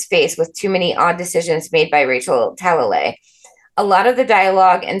flat on its face with too many odd decisions made by Rachel Talalay. A lot of the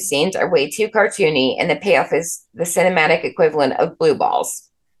dialogue and scenes are way too cartoony, and the payoff is the cinematic equivalent of blue balls.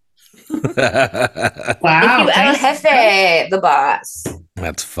 Wow. Thank you, El Jefe, the boss.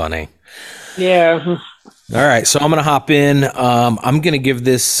 That's funny. Yeah. All right, so I'm going to hop in. I'm going to give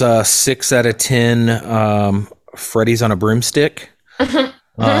this 6 out of 10 Freddy's on a broomstick.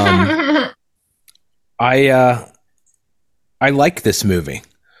 I like this movie,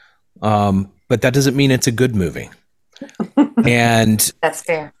 but that doesn't mean it's a good movie. And that's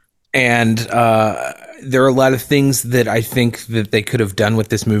fair. And there are a lot of things that I think that they could have done with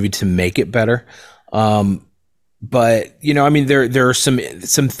this movie to make it better. But I mean, there are some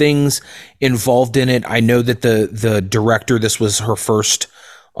things involved in it. I know that the director, this was her first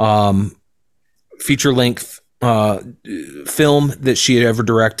feature length film that she had ever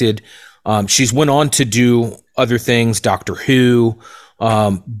directed. She's went on to do other things, Doctor Who,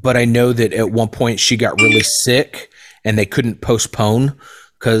 but I know that at one point she got really sick and they couldn't postpone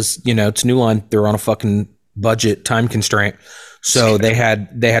because it's New Line. They're on a fucking budget time constraint, so they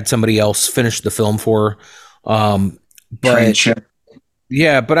had somebody else finish the film for her. But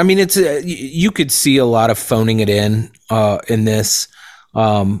I mean, it's you could see a lot of phoning it in this.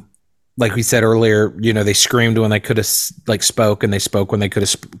 Like we said earlier, they screamed when they could have spoke, and they spoke when they could have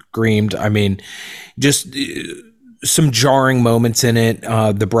screamed. I mean, just some jarring moments in it.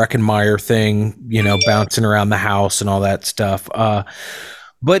 The Breckin Meyer thing, bouncing around the house and all that stuff.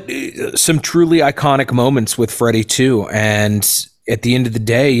 But some truly iconic moments with Freddy too. And at the end of the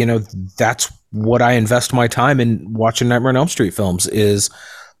day, that's what I invest my time in watching Nightmare on Elm Street films is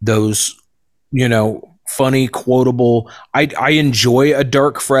those, funny, quotable. I enjoy a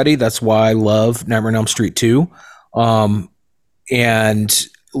dark Freddy. That's why I love Nightmare on Elm Street 2. And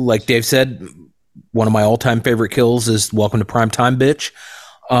like Dave said, one of my all-time favorite kills is Welcome to Primetime, Bitch.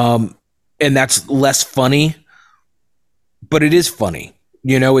 And that's less funny, but it is funny.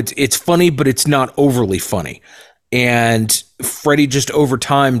 It's funny, but it's not overly funny. And Freddy just over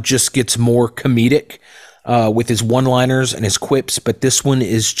time just gets more comedic with his one-liners and his quips, but this one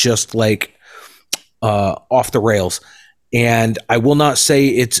is just like off the rails. And I will not say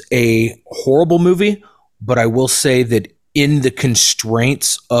it's a horrible movie, but I will say that in the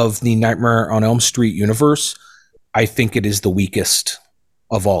constraints of the Nightmare on Elm Street universe, I think it is the weakest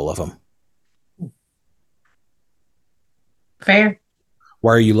of all of them. Fair.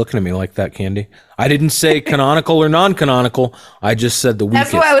 Why are you looking at me like that, Candy? I didn't say canonical or non-canonical. I just said the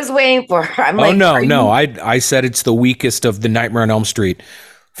weakest. That's what I was waiting for. No. I said it's the weakest of the Nightmare on Elm Street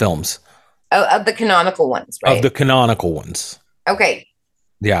films. Oh, of the canonical ones, right? Of the canonical ones. Okay.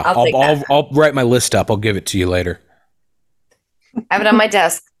 Yeah, I'll write my list up. I'll give it to you later. I have it on my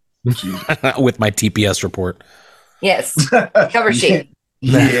desk. With my TPS report. Yes. Cover sheet.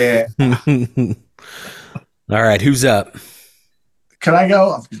 Yeah. All right, who's up? Can I go?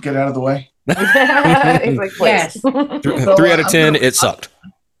 I'll get out of the way. Yes. 3 out of 10, it sucked.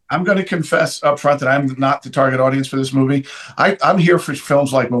 I'm going to confess up front that I'm not the target audience for this movie. I'm here for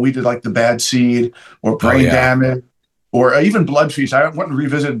films like when we did like The Bad Seed or Brain Damage or even Blood Feast. I went and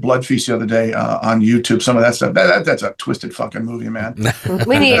revisited Blood Feast the other day on YouTube. Some of that stuff. That's a twisted fucking movie, man.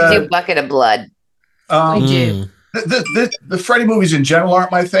 We need to do Bucket of Blood. We do. The Freddy movies in general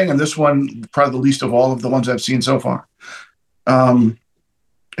aren't my thing, and this one probably the least of all of the ones I've seen so far.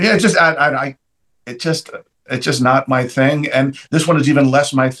 It's just not my thing, and this one is even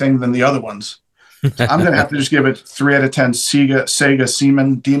less my thing than the other ones. I'm gonna have to just give it 3 out of 10 Sega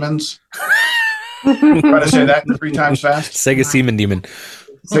Seaman Demons. Try to say that 3 times fast. Sega Seaman Demon.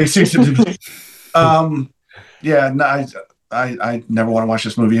 I never want to watch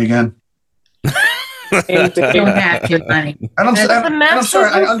this movie again. You don't have to, honey. And I'm sorry.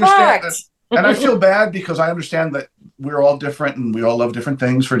 I understand that, and I feel bad because I understand that we're all different and we all love different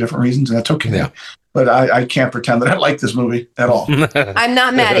things for different reasons, and that's okay. Yeah. But I can't pretend that I like this movie at all. I'm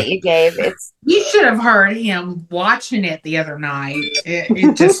not mad at you, Dave. You should have heard him watching it the other night.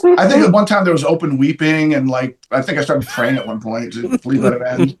 It just. I think at one time there was open weeping, and I think I started praying at one point to please let it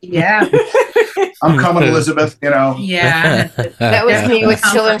end. Yeah. I'm coming, Elizabeth. Yeah. That was me with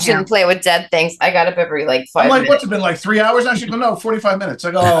children shouldn't play with dead things. I got up every 5 minutes. What's it been 3 hours? I should go, no, 45 minutes.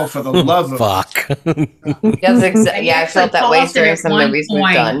 I go, oh, for the love of fuck. Yeah, I felt that way during some movies we've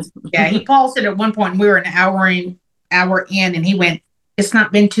done. Yeah, he paused it at one point. And we were an hour in, and he went, "It's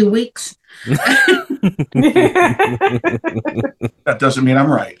not been 2 weeks." That doesn't mean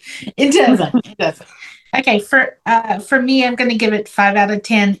I'm right. It doesn't. Okay, for me, I'm going to give it 5 out of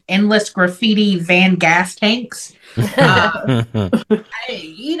 10. Endless graffiti van gas tanks.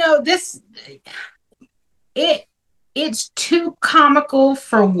 It's too comical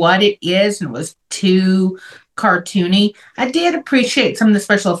for what it is, and it was too cartoony. I did appreciate some of the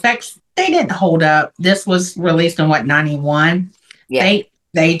special effects. They didn't hold up. This was released in 91. Yeah,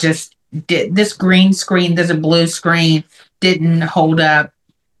 they just did this green screen. There's a blue screen. Didn't hold up.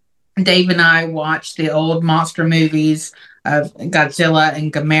 Dave and I watched the old monster movies of Godzilla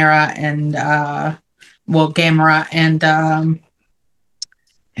and Gamera and Gamera and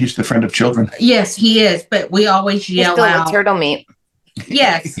he's the friend of children. Yes, he is. But we always yell out turtle meat.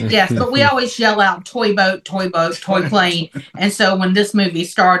 Yes, but we always yell out toy boat, toy plane. And so when this movie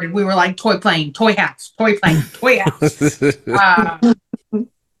started, we were like toy plane, toy house, toy plane, toy house.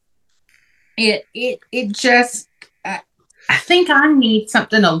 It just. I think I need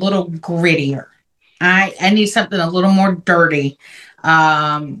something a little grittier. I need something a little more dirty.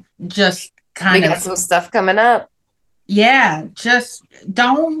 Just kind of. We got some stuff coming up. Yeah, just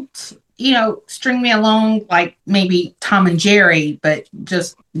don't, string me along like maybe Tom and Jerry, but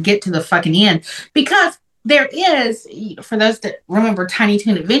just get to the fucking end. Because there is, for those that remember Tiny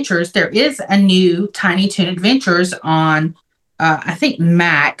Toon Adventures, there is a new Tiny Toon Adventures on I think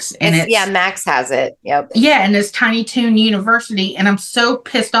Max, and Max has it. Yep. Yeah, and it's Tiny Toon University, and I'm so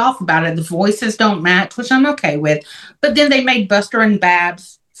pissed off about it. The voices don't match, which I'm okay with. But then they made Buster and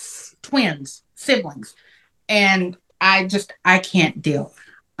Babs siblings, and I can't deal.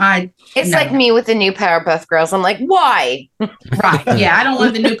 It's like me with the new Powerpuff Girls. I'm like, why? Right? Yeah, I don't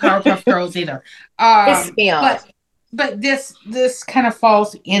want the new Powerpuff Girls either. Piss me off. But this kind of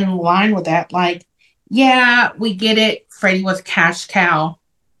falls in line with that. Like, yeah, we get it. Freddy was a cash cow.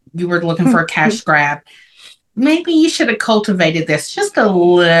 You were looking for a cash grab. Maybe you should have cultivated this just a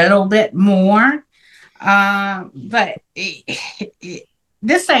little bit more. But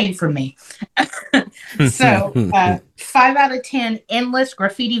this ain't for me. So 5 out of 10 endless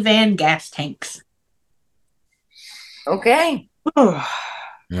graffiti van gas tanks. Okay. All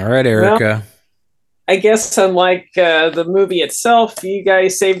right, Erica. Well, I guess unlike the movie itself, you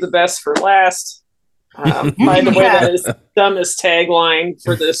guys saved the best for last. By the way, that is the dumbest tagline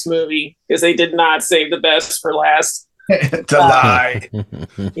for this movie, because they did not save the best for last. To lie.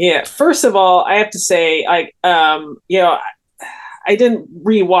 Yeah. First of all, I have to say, I didn't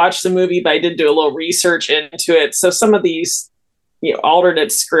rewatch the movie, but I did do a little research into it. So some of these,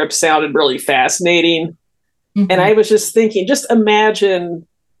 alternate scripts sounded really fascinating. Mm-hmm. And I was just thinking, just imagine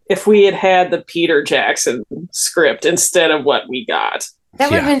if we had the Peter Jackson script instead of what we got.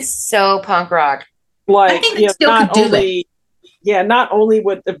 That would have been so punk rock. Like, not only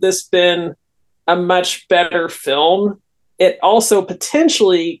would have this been a much better film, it also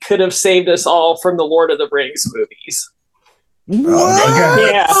potentially could have saved us all from the Lord of the Rings movies.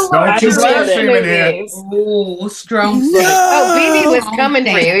 Yeah. Oh, strong. Oh, BB was coming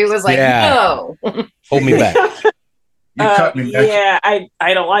for you. He was like, no. Hold me back. You cut me. Yeah,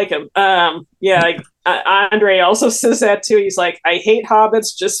 I don't like him. Andre also says that too. He's like, I hate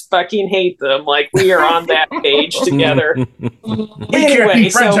hobbits, just fucking hate them. Like, we are on that page together. We can't be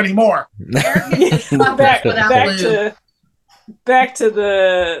friends anymore. Back to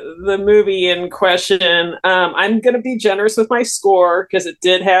the movie in question. I'm going to be generous with my score because it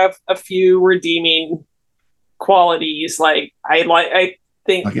did have a few redeeming qualities. Like, I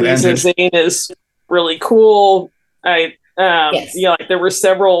think Lisa Zane is really cool. Like there were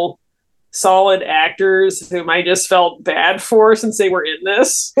several solid actors whom I just felt bad for since they were in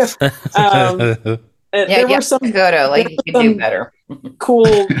this. There were some you could do better.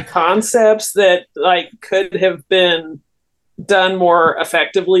 Cool concepts that could have been done more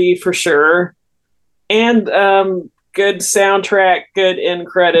effectively for sure, and good soundtrack, good end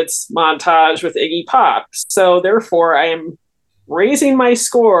credits montage with Iggy Pop. So therefore, I am raising my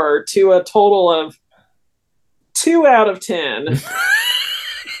score to a total of 2 out of 10.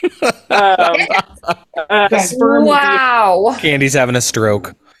 Wow. Candy's having a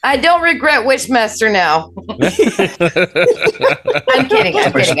stroke. I don't regret Wishmaster now. I'm kidding.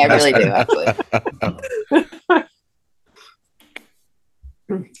 I really do, actually.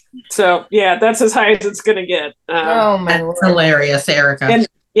 So yeah, that's as high as it's gonna get. Oh my That's hilarious, Erica. And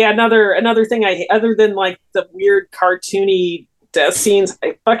yeah, another thing other than like the weird cartoony death scenes,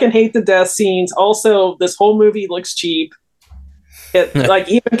 I fucking hate the death scenes. Also, this whole movie looks cheap. It like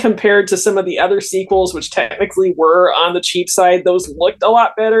even compared to some of the other sequels, which technically were on the cheap side, those looked a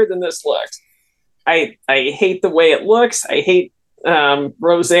lot better than this looked. I hate the way it looks. I hate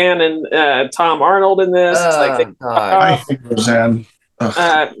Roseanne and Tom Arnold in this. I hate Roseanne.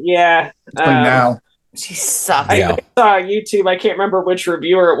 Yeah. Now she sucks. I saw on YouTube. I can't remember which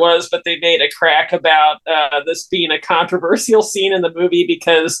reviewer it was, but they made a crack about this being a controversial scene in the movie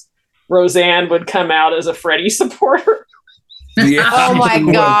because Roseanne would come out as a Freddy supporter. Yeah. Oh my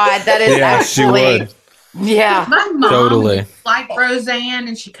god, that is actually. She would. Yeah, my mom totally like Roseanne,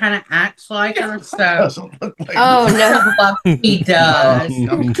 and she kind of acts like her. So, oh no, he does.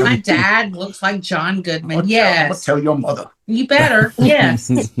 My dad looks like John Goodman. Yes, tell your mother. You better.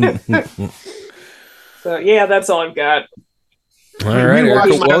 Yes. So yeah, that's all I've got. All right,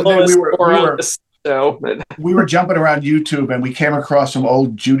 we were jumping around YouTube and we came across some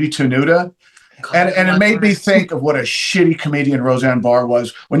old Judy Tenuta. And it made me think of what a shitty comedian Roseanne Barr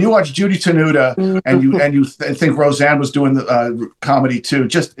was. When you watch Judy Tenuta and you think Roseanne was doing the comedy too,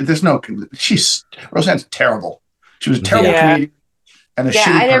 Roseanne's terrible. She was a terrible comedian and a shitty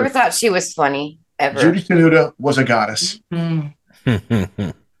I never person. thought she was funny ever. Judy Tenuta was a goddess.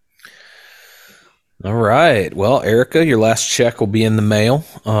 All right. Well, Erica, your last check will be in the mail.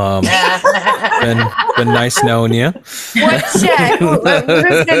 Been nice knowing you. What check?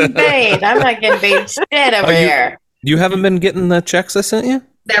 Who's getting paid? I'm not getting paid shit over here. You haven't been getting the checks I sent you?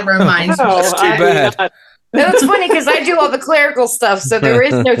 That reminds me. That's too bad. That's funny because I do all the clerical stuff, so there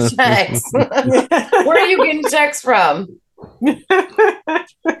is no checks. Where are you getting checks from?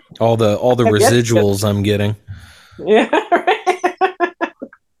 All the residuals I'm getting. Yeah.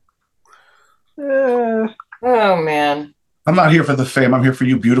 Oh man. I'm not here for the fame. I'm here for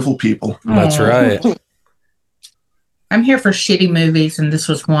you beautiful people. That's right. I'm here for shitty movies, and this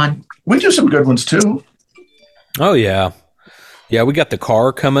was one. We do some good ones too. Oh yeah. Yeah, we got The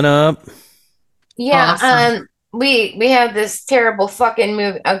Car coming up. Yeah, Awesome. we have this terrible fucking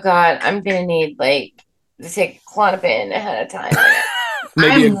movie. Oh god, I'm gonna need to take Klonopin ahead of time.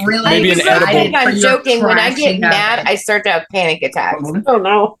 maybe an edible. I think I'm joking. When I get mad, I start to have panic attacks. Oh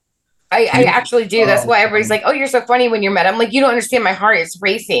no. I actually do. That's why everybody's like, "Oh, you're so funny when you're mad." I'm like, "You don't understand. My heart is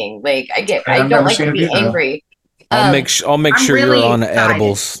racing. Like, I don't like to be angry." I'll make sure really you're on excited.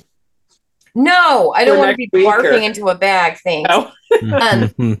 edibles. No, I don't want to be barfing into a bag. Thanks. No. I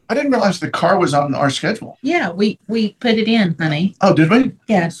didn't realize The Car was on our schedule. Yeah, we put it in, honey. Oh, did we?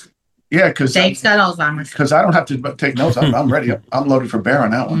 Yes. Yeah, because Dave's got Alzheimer's. Because I don't have to take notes. I'm ready. I'm loaded for bear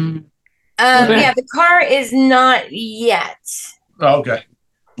on that one. Yeah, The Car is not yet. Oh, okay.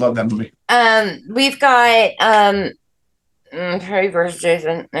 Love that movie. We've got Harry versus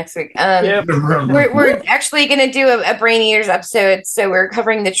Jason next week. We're actually going to do a Brain Eaters episode, so we're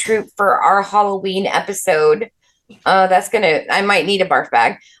covering The Troop for our Halloween episode. I might need a barf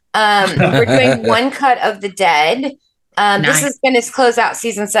bag. We're doing One Cut of the Dead. This is going to close out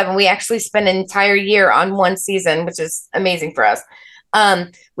season 7. We actually spent an entire year on one season, which is amazing for us.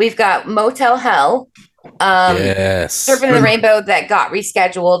 We've got Motel Hell. Yes. Serpent in the Rainbow that got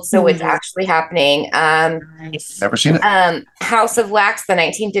rescheduled, so it's actually happening. Never seen it. House of Wax, the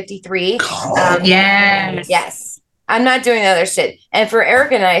 1953. Yes. Yes. I'm not doing the other shit. And for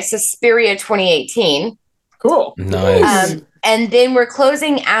Eric and I, Suspiria 2018. Cool. Nice. And then we're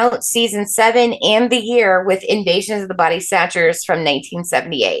closing out season 7 and the year with Invasions of the Body Snatchers from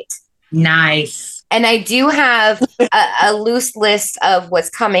 1978. Nice. And I do have a loose list of what's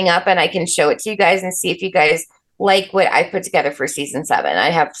coming up, and I can show it to you guys and see if you guys like what I put together for season 7. I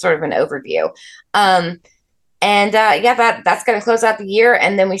have sort of an overview. That's going to close out the year,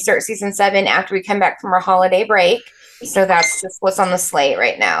 and then we start season 7 after we come back from our holiday break. So that's just what's on the slate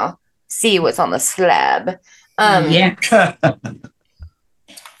right now. See what's on the slab. Yeah. Do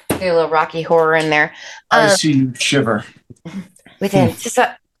a little Rocky Horror in there. I see you shiver. Within just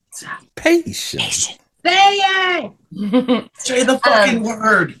a patience. Say it. Say the fucking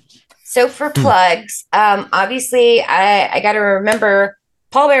word. So for plugs, obviously I got to remember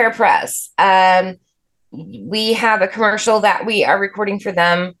Paul Bearer Press. We have a commercial that we are recording for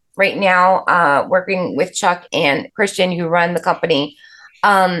them right now, working with Chuck and Christian who run the company.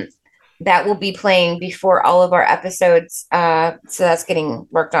 that will be playing before all of our episodes. So that's getting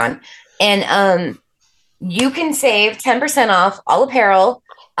worked on. And you can save 10% off all apparel,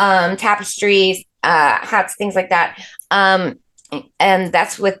 tapestries, hats, things like that. And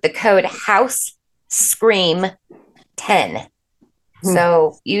that's with the code House Scream 10.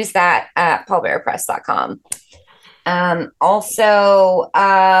 So use that at paulbearpress.com. Also,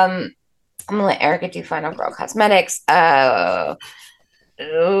 I'm gonna let Erica do Final Girl Cosmetics. What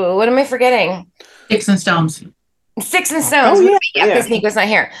am I forgetting? Sticks and Stones. Sticks and Stones. Oh, yeah. Because Nico's not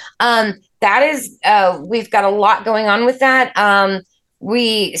here. That is, we've got a lot going on with that.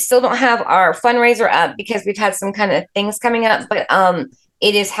 We still don't have our fundraiser up because we've had some kind of things coming up, but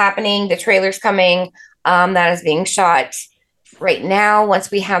it is happening. The trailer's coming. That is being shot right now. Once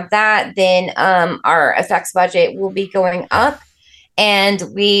we have that, then our effects budget will be going up, and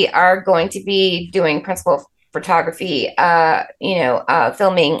we are going to be doing principal photography,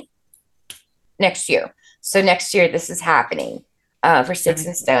 filming next year. So next year, this is happening for Sticks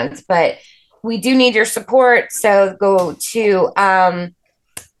and Stones, but we do need your support. So go to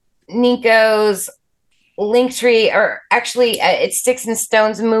Nico's Linktree, or actually it's Sticks and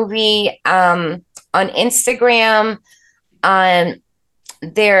Stones movie on Instagram.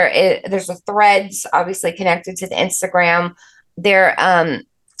 There's a Threads obviously connected to the Instagram. There's a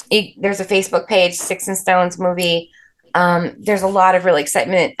Facebook page, Sticks and Stones movie. There's a lot of really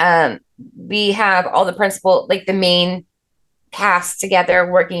excitement. We have all the principal, like the main cast together,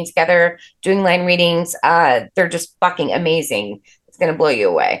 working together, doing line readings. They're just fucking amazing. It's going to blow you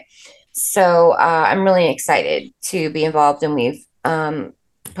away. So I'm really excited to be involved, and we've put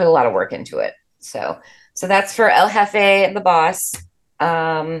a lot of work into it. So that's for El Jefe, the boss.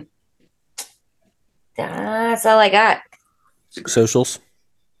 That's all I got. Socials.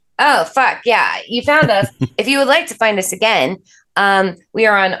 Oh, fuck. Yeah. You found us. If you would like to find us again, we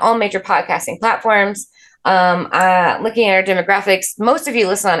are on all major podcasting platforms. Looking at our demographics, most of you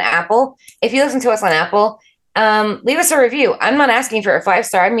listen on Apple. If you listen to us on Apple, leave us a review. I'm not asking for a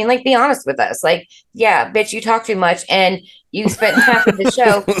 5-star. I mean, like, be honest with us. Like, yeah, bitch, you talk too much, and you spent half of the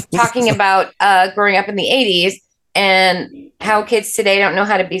show talking about growing up in the 80s and how kids today don't know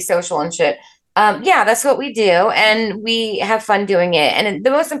how to be social and shit. Yeah, that's what we do, and we have fun doing it. And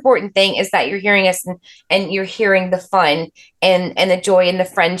the most important thing is that you're hearing us, and you're hearing the fun and the joy and the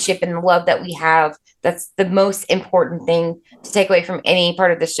friendship and the love that we have. That's the most important thing to take away from any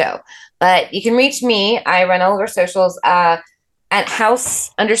part of the show. But you can reach me. I run all of our socials at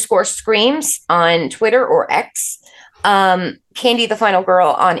house_screams on Twitter or X. Candy the Final Girl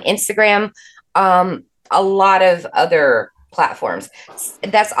on Instagram. A lot of other platforms.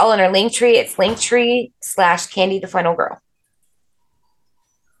 That's all in our Linktree. It's Linktree/Candy the Final Girl.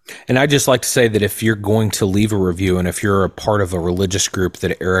 And I'd just like to say that if you're going to leave a review, and if you're a part of a religious group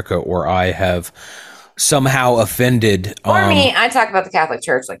that Erica or I have somehow offended, or me, I talk about the Catholic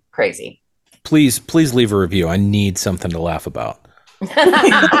Church like crazy. Please leave a review. I need something to laugh about.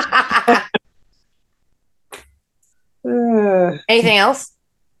 Anything else?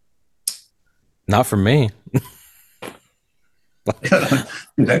 Not for me.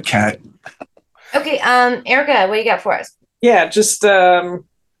 That cat. Okay, Erica, what do you got for us? Yeah, just I'm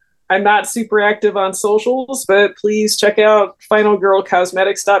not super active on socials, but please check out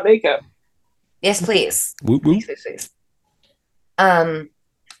finalgirlcosmetics.makeup. Yes, please. Whoop, whoop. Please. I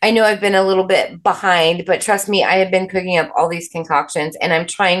know I've been a little bit behind, but trust me, I have been cooking up all these concoctions, and I'm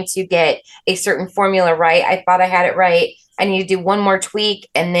trying to get a certain formula right. I thought I had it right. I need to do one more tweak,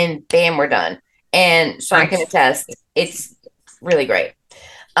 and then bam, we're done. And Sean can attest, it's really great.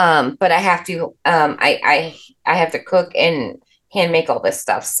 But I have to, I have to cook and hand make all this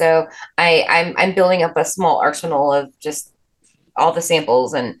stuff. So I'm building up a small arsenal of just all the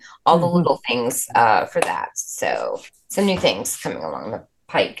samples and all the little things for that. So some new things coming along the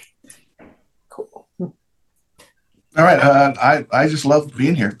pike. Cool. All right. I just love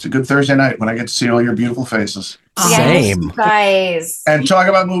being here. It's a good Thursday night when I get to see all your beautiful faces. Same. Yes, guys. And talk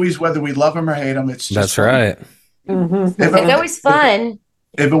about movies, whether we love them or hate them. It's just That's right. Mm-hmm. It's always fun.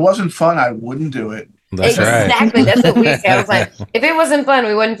 If it wasn't fun, I wouldn't do it. That's exactly. Right. That's what we say. I was like, if it wasn't fun,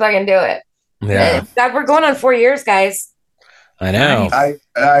 we wouldn't fucking do it. Yeah. God, we're going on 4 years, guys. I know.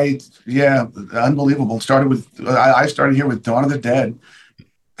 Yeah, unbelievable. I started here with Dawn of the Dead.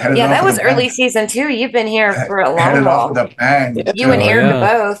 Yeah, that was early season 2. You've been here for a long Headed while. off with a bang. You and Aaron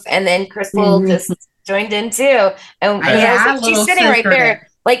both, and then Crystal just joined in too. And she's sitting right there.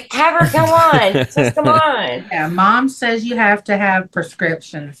 Like, have her come on. Just come on. Yeah, Mom says you have to have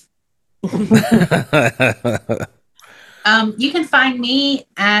prescriptions. You can find me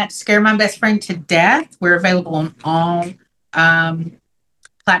at Scare My Best Friend to Death. We're available on all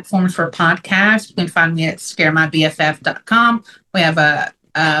platforms for podcasts. You can find me at scaremybff.com. We have a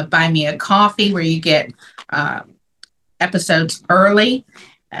Buy Me a Coffee where you get episodes early.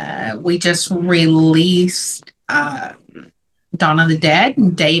 We just released Dawn of the Dead,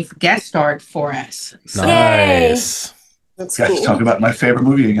 and Dave guest starred for us. So, nice. That's cool. Talk about my favorite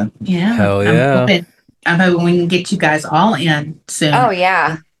movie again. Yeah. Hell yeah. I'm hoping we can get you guys all in soon. Oh,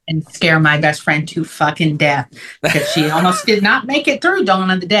 yeah. And scare my best friend to fucking death because she almost did not make it through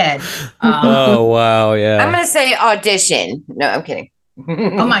Dawn of the Dead. Oh, wow. Yeah. I'm going to say audition. No, I'm kidding.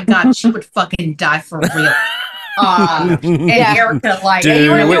 Oh, my God. She would fucking die for real. And Erica, like,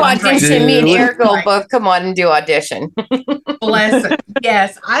 you want to do audition? Me and Erica will both come on and do audition. Bless it.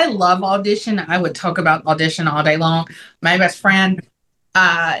 Yes, I love audition. I would talk about audition all day long. My best friend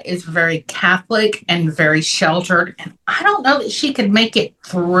is very Catholic and very sheltered, and I don't know that she could make it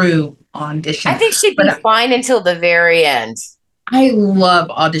through audition. I think she'd be fine until the very end. I love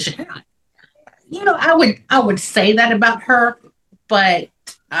audition. You know, I would say that about her, but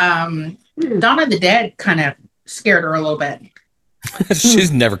Dawn of the Dead kind of scared her a little bit.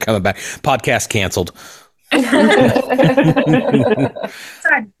 She's never coming back. Podcast canceled. We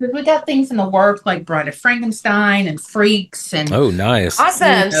got things in the work like Bride of Frankenstein and Freaks and nice. Awesome.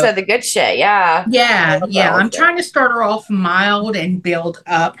 You know, so the good shit, yeah. I'm trying to start her off mild and build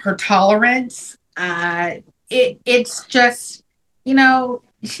up her tolerance. It's just, you know,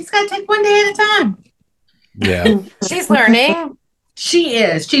 she's got to take one day at a time. Yeah. She's learning. She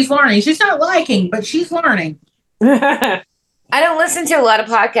is. She's learning. She's not liking, but she's learning. I don't listen to a lot of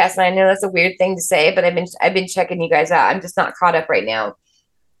podcasts, and I know that's a weird thing to say, but I've been checking you guys out. I'm just not caught up right now.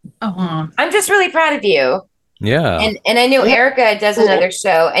 I'm just really proud of you. Yeah. And I know Erica does another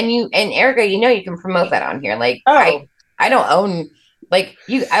show, and Erica, you know, you can promote that on here. Like I don't own like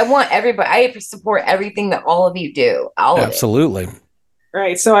you. I want everybody. I support everything that all of you do. Absolutely.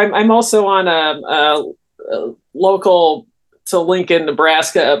 Right. So I'm also on a local to Lincoln,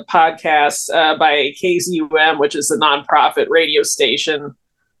 Nebraska podcast by KZUM, which is a nonprofit radio station.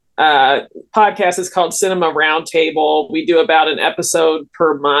 Podcast is called Cinema Roundtable. We do about an episode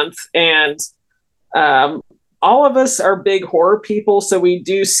per month, and all of us are big horror people, so we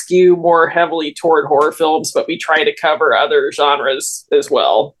do skew more heavily toward horror films, but we try to cover other genres as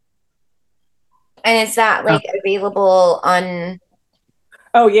well. And is that like available on?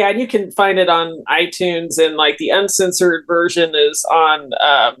 Oh yeah, and you can find it on iTunes, and like the uncensored version is on,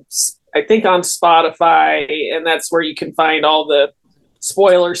 I think on Spotify, and that's where you can find all the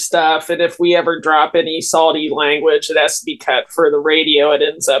spoiler stuff. And if we ever drop any salty language, it has to be cut for the radio. It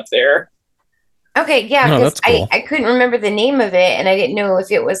ends up there. Okay, yeah, because cool. I couldn't remember the name of it, and I didn't know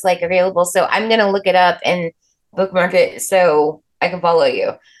if it was like available. So I'm gonna look it up and bookmark it so I can follow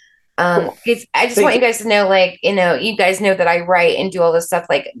you. Because I just want you guys to know, like, you know, you guys know that I write and do all this stuff.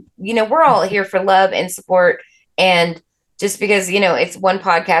 Like, you know, we're all here for love and support. And just because, you know, it's one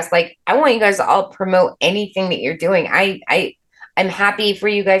podcast, like, I want you guys to all promote anything that you're doing. I'm happy for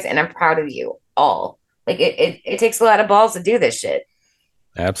you guys, and I'm proud of you all. Like, it takes a lot of balls to do this shit.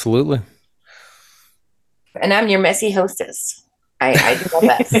 Absolutely. And I'm your messy hostess. I do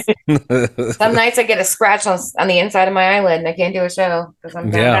my best. Some nights I get a scratch on the inside of my eyelid and I can't do a show because I'm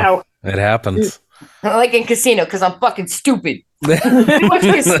down out. It happens. Like in Casino because I'm fucking stupid. We watched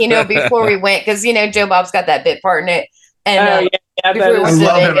Casino before we went because, you know, Joe Bob's got that bit part in it. And I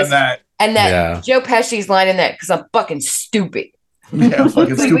love him in that. And that Joe Pesci's line in that because I'm fucking stupid. Yeah,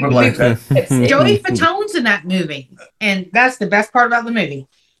 fucking stupid like that. Joey Fatone's in that movie. And that's the best part about the movie.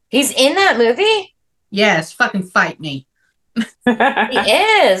 He's in that movie? Yes, fucking fight me. He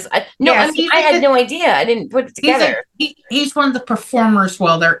is. I had no idea. I didn't put it together. He's one of the performers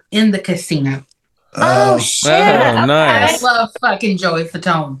while they're in the casino. Oh shit! Oh, nice. I love fucking Joey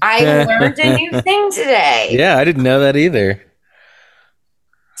Fatone. I learned a new thing today. Yeah, I didn't know that either.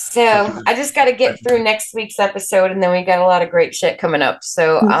 So I just got to get through next week's episode, and then we got a lot of great shit coming up.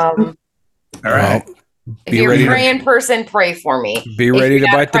 So, all right. If you're a praying person, pray for me. Be ready to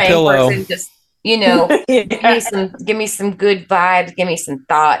bite the pillow. Person, just, you know, give me some good vibes. Give me some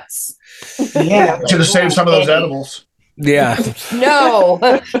thoughts. Yeah, should have saved some of those edibles. Yeah.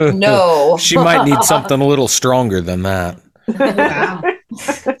 No. She might need something a little stronger than that. Wow.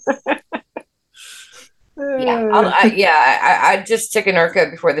 I just took an Urca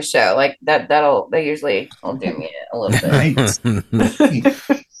before the show. Like that usually will do me a little bit.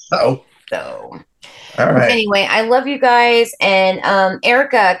 So. All right. Anyway, I love you guys. And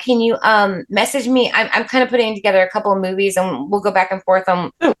Erica, can you message me? I'm kind of putting together a couple of movies, and we'll go back and forth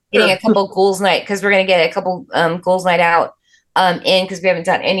on getting a couple Ghouls Night, because we're gonna get a couple Ghouls Night out in, because we haven't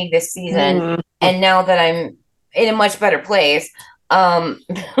done any this season. And now that I'm in a much better place,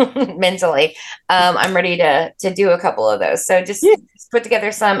 mentally. I'm ready to do a couple of those. So just put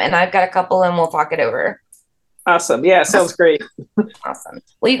together some, and I've got a couple, and we'll talk it over. Awesome. Yeah, sounds great. Awesome.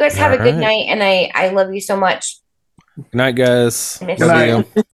 Well, you guys have a good night, and I love you so much. Good night, guys. Good night.